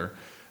similar,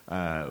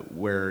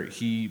 where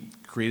he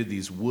created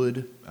these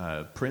wood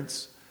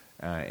prints,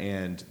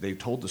 and they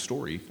told the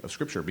story of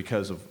Scripture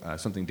because of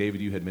something, David,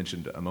 you had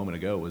mentioned a moment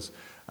ago, was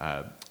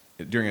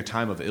during a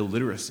time of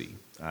illiteracy.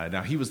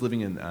 Now, he was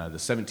living in the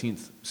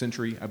 17th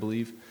century, I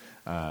believe,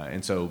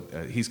 and so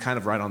he's kind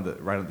of right on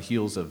the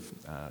heels of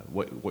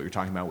what you're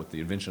talking about with the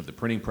invention of the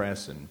printing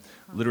press and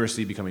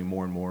literacy becoming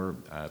more and more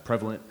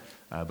prevalent.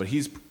 But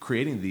he's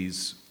creating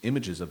these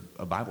images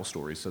of Bible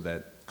stories so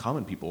that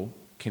common people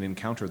can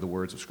encounter the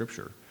words of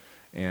Scripture.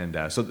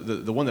 And so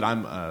the one that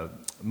I'm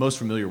most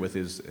familiar with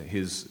is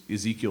his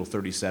Ezekiel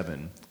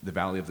 37, the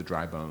Valley of the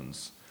Dry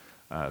Bones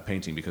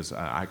painting, because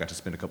I got to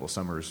spend a couple of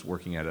summers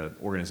working at an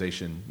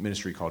organization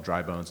ministry called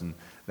Dry Bones, and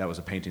that was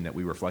a painting that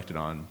we reflected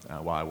on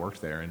while I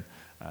worked there, and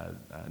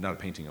not a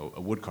painting,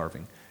 a wood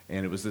carving.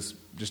 And it was this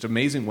just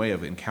amazing way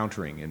of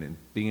encountering and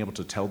being able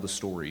to tell the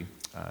story,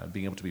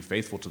 being able to be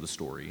faithful to the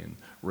story and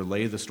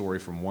relay the story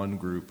from one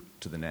group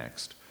to the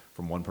next,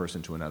 from one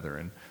person to another.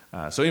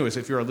 And so anyways,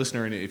 if you're a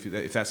listener and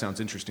if that sounds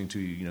interesting to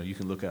you, you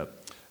can look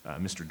up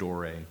Mr.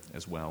 Doré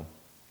as well.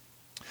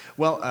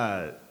 Well,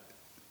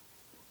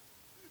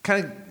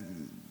 kind of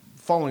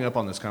following up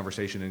on this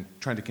conversation and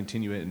trying to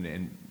continue it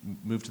and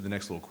move to the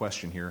next little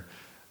question here,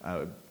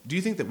 do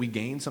you think that we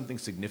gain something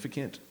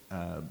significant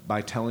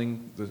by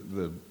telling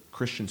the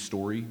Christian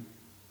story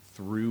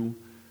through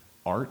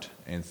art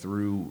and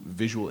through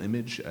visual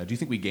image? Do you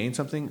think we gain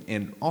something?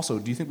 And also,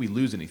 do you think we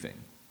lose anything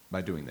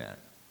by doing that?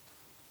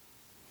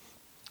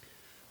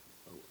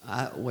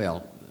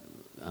 Well,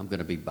 I'm going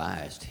to be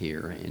biased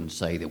here and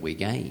say that we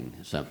gain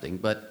something,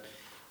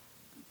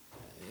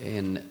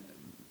 and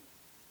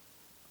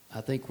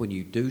I think when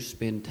you do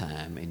spend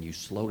time and you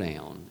slow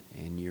down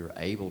and you're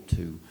able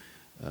to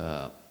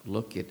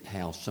look at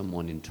how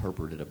someone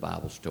interpreted a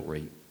Bible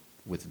story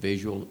with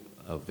visual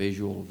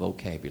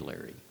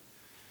vocabulary.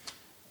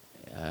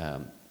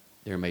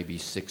 There may be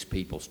 6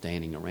 people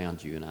standing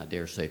around you, and I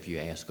dare say if you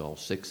ask all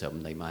 6 of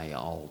them, they may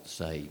all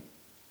say,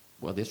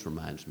 well, this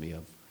reminds me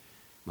of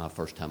my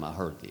first time I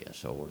heard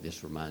this, or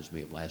this reminds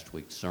me of last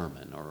week's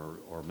sermon,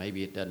 or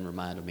maybe it doesn't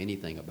remind them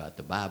anything about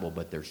the Bible,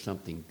 but there's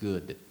something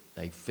good that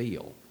they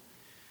feel.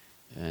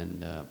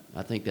 And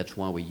I think that's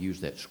why we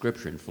use that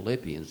scripture in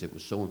Philippians. It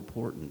was so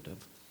important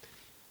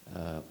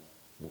of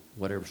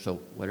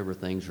whatever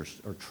things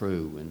are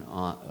true and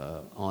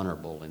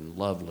honorable and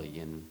lovely,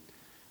 and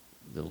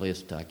the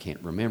list, I can't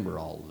remember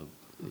all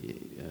the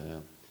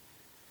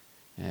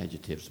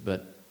adjectives,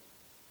 but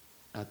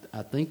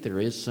I think there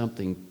is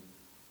something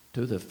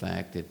to the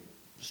fact that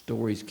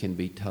stories can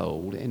be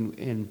told,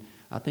 and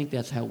I think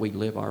that's how we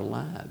live our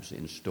lives,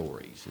 in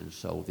stories. And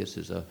so this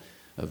is a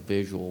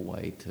visual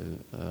way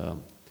to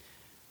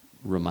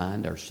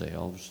remind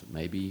ourselves,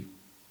 maybe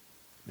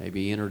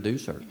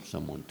introduce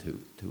someone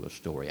to a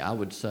story. I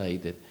would say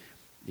that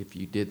if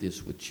you did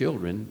this with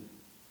children,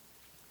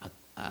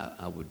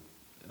 I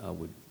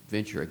would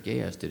venture a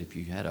guess that if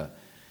you had a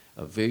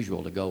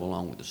visual to go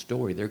along with the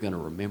story, they're going to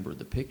remember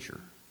the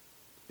picture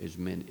as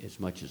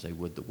much as they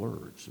would the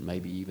words,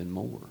 maybe even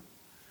more.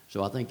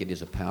 So I think it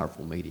is a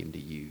powerful medium to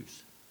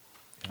use.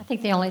 I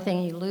think the only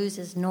thing you lose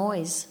is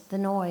the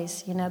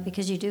noise,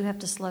 because you do have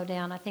to slow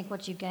down. I think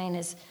what you gain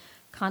is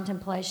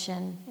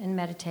contemplation and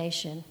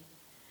meditation.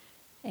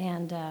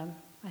 And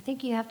I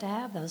think you have to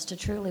have those to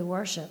truly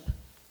worship.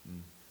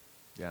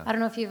 Yeah. I don't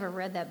know if you ever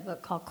read that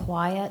book called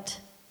Quiet.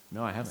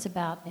 No, I haven't. It's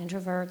about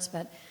introverts,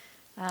 but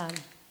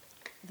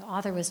the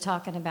author was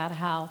talking about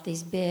how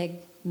these big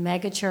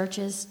mega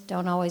churches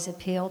don't always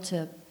appeal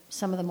to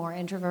some of the more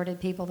introverted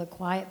people, the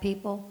quiet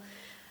people,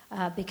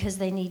 because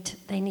they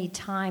need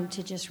time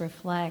to just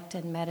reflect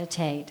and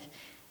meditate,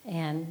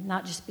 and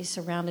not just be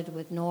surrounded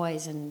with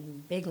noise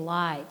and big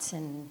lights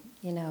and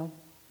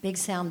big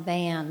sound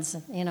bands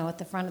at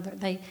the front of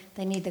they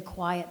need the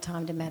quiet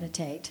time to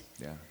meditate.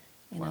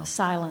 Yeah.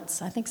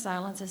 Silence. I think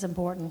silence is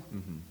important.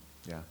 Mm-hmm.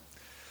 Yeah.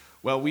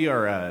 Well, we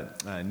are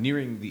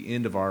nearing the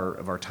end of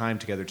our time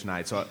together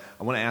tonight, so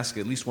I want to ask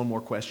at least one more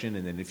question,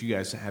 and then if you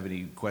guys have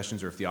any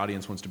questions, or if the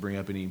audience wants to bring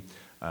up any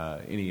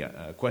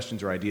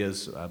questions or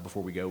ideas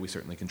before we go, we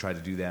certainly can try to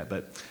do that.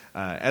 But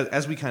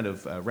as we kind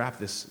of wrap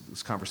this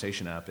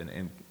conversation up,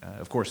 and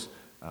of course,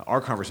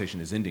 our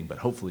conversation is ending, but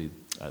hopefully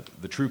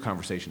the true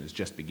conversation is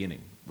just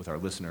beginning with our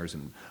listeners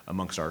and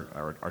amongst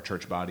our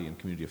church body and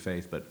community of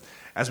faith. But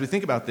as we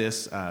think about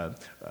this, can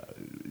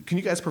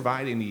you guys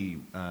provide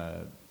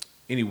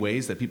any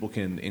ways that people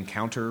can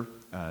encounter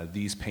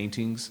these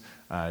paintings?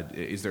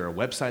 Is there a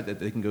website that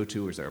they can go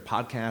to? Is there a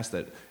podcast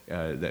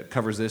that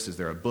covers this? Is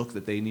there a book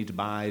that they need to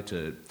buy?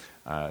 Do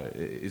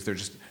they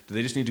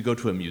just need to go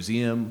to a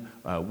museum?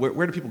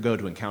 Where do people go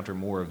to encounter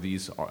more of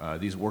these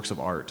works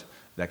of art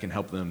that can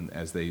help them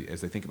as they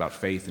think about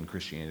faith and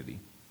Christianity?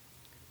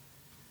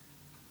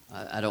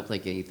 I don't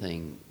think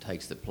anything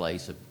takes the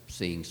place of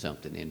seeing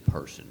something in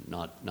person,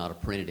 not a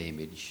printed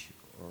image,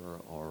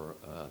 or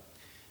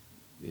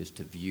is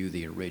to view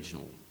the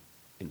original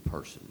in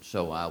person.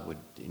 So I would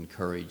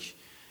encourage,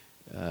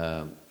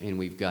 and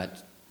we've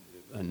got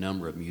a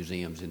number of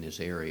museums in this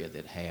area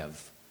that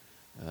have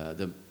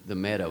the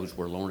Meadows,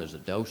 where Lorna's a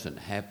docent,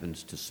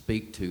 happens to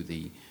speak to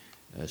the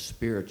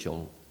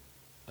spiritual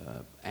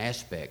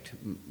aspect,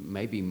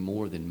 maybe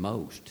more than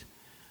most,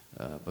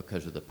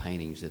 because of the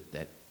paintings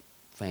that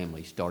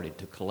family started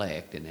to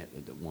collect, and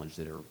the ones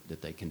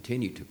that they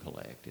continue to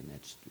collect, and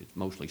it's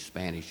mostly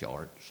Spanish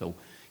art. So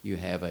you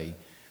have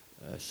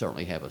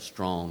certainly have a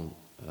strong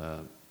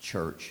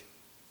church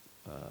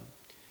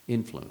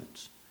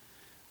influence,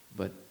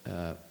 but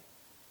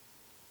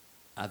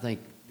I think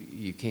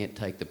you can't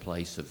take the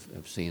place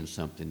of seeing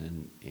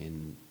something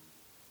in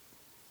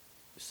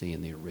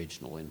seeing the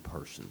original in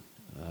person,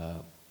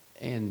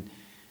 and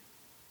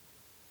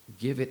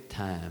give it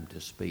time to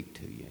speak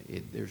to you.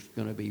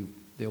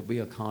 There'll be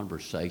a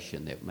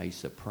conversation that may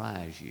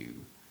surprise you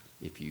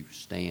if you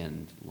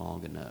stand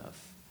long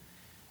enough,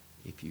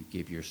 if you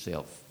give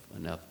yourself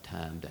enough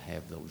time to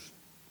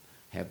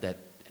have that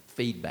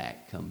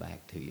feedback come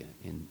back to you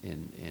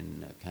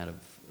in kind of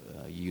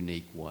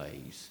unique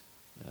ways.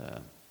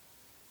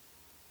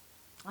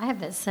 I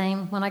have that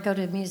same, when I go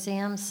to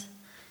museums,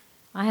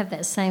 I have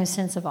that same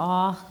sense of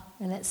awe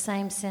and that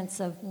same sense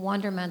of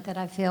wonderment that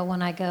I feel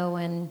when I go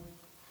in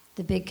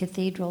the big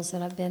cathedrals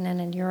that I've been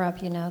in Europe,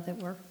 that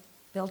were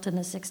built in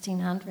the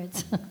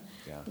 1600s.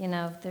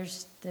 Yeah.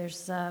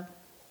 There's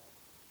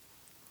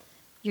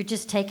you're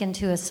just taken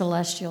to a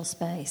celestial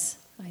space,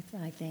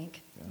 I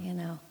think,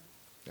 Yeah.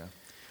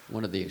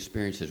 One of the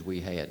experiences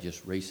we had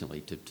just recently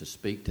to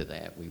speak to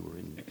that, we were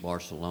in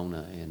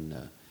Barcelona,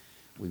 and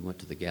we went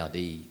to the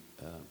Gaudí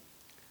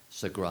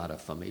Sagrada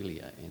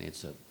Familia, and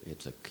it's a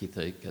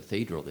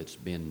cathedral that's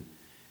been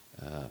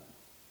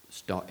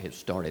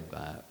started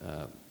by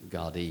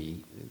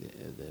Gaudí,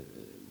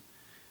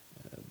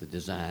 the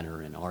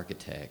designer and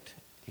architect,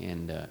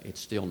 and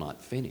it's still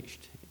not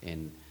finished.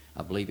 And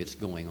I believe it's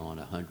going on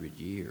 100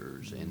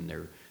 years, and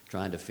they're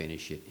trying to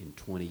finish it in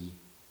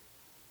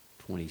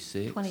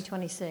 2026.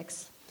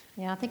 2026.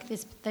 Yeah, I think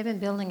they've been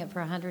building it for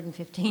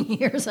 115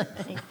 years, I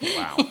think.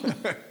 Wow.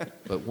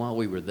 But while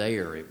we were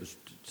there, it was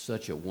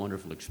such a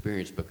wonderful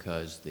experience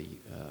because the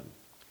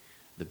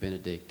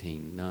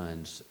Benedictine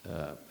nuns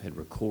had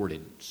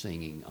recorded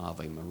singing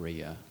Ave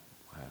Maria.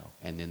 Wow.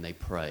 And then they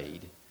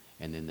prayed,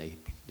 and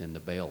then the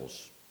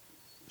bells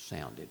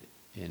sounded.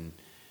 And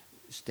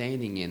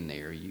standing in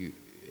there,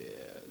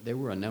 there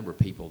were a number of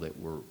people that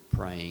were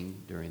praying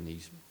during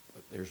these.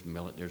 There's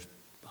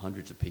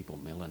hundreds of people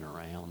milling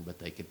around, but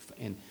they could,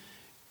 and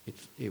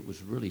it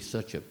was really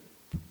such a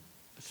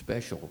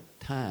special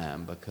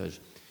time because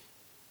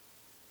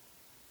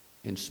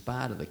in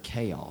spite of the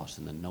chaos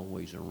and the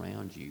noise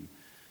around you,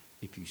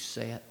 if you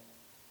sat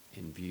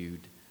and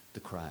viewed the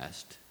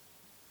Christ,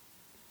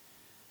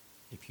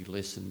 if you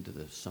listened to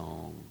the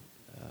song,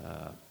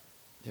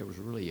 there was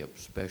really a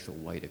special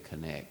way to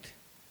connect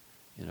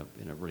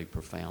in a really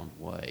profound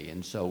way.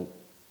 And so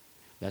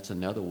that's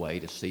another way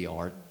to see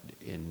art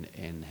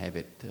and have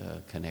it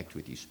connect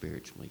with you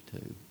spiritually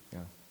too. Yeah.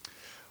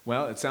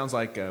 Well, it sounds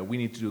like we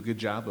need to do a good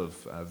job of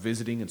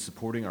visiting and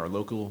supporting our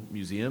local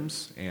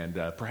museums and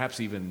perhaps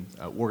even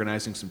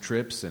organizing some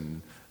trips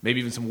and maybe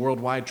even some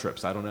worldwide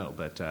trips. I don't know,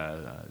 but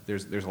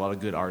there's a lot of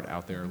good art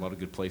out there, a lot of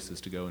good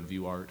places to go and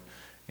view art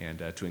and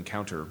to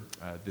encounter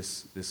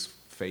this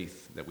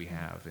faith that we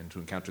have and to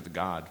encounter the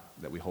God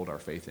that we hold our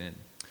faith in.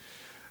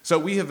 So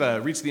we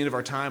have reached the end of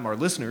our time. Our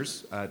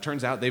listeners,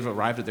 turns out they've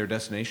arrived at their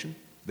destination.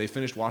 They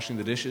finished washing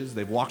the dishes.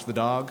 They've walked the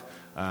dog,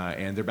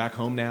 and they're back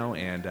home now.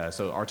 And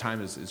so our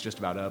time is just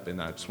about up. And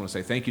I just want to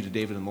say thank you to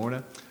David and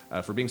Lorna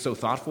for being so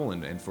thoughtful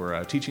and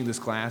for teaching this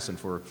class and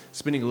for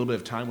spending a little bit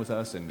of time with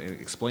us and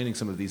explaining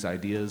some of these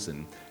ideas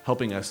and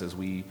helping us as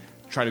we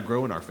try to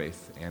grow in our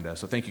faith. And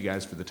so thank you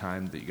guys for the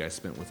time that you guys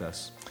spent with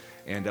us.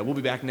 And we'll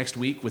be back next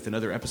week with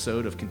another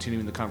episode of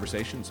Continuing the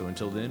Conversation. So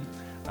until then,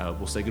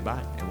 we'll say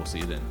goodbye, and we'll see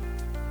you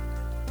then.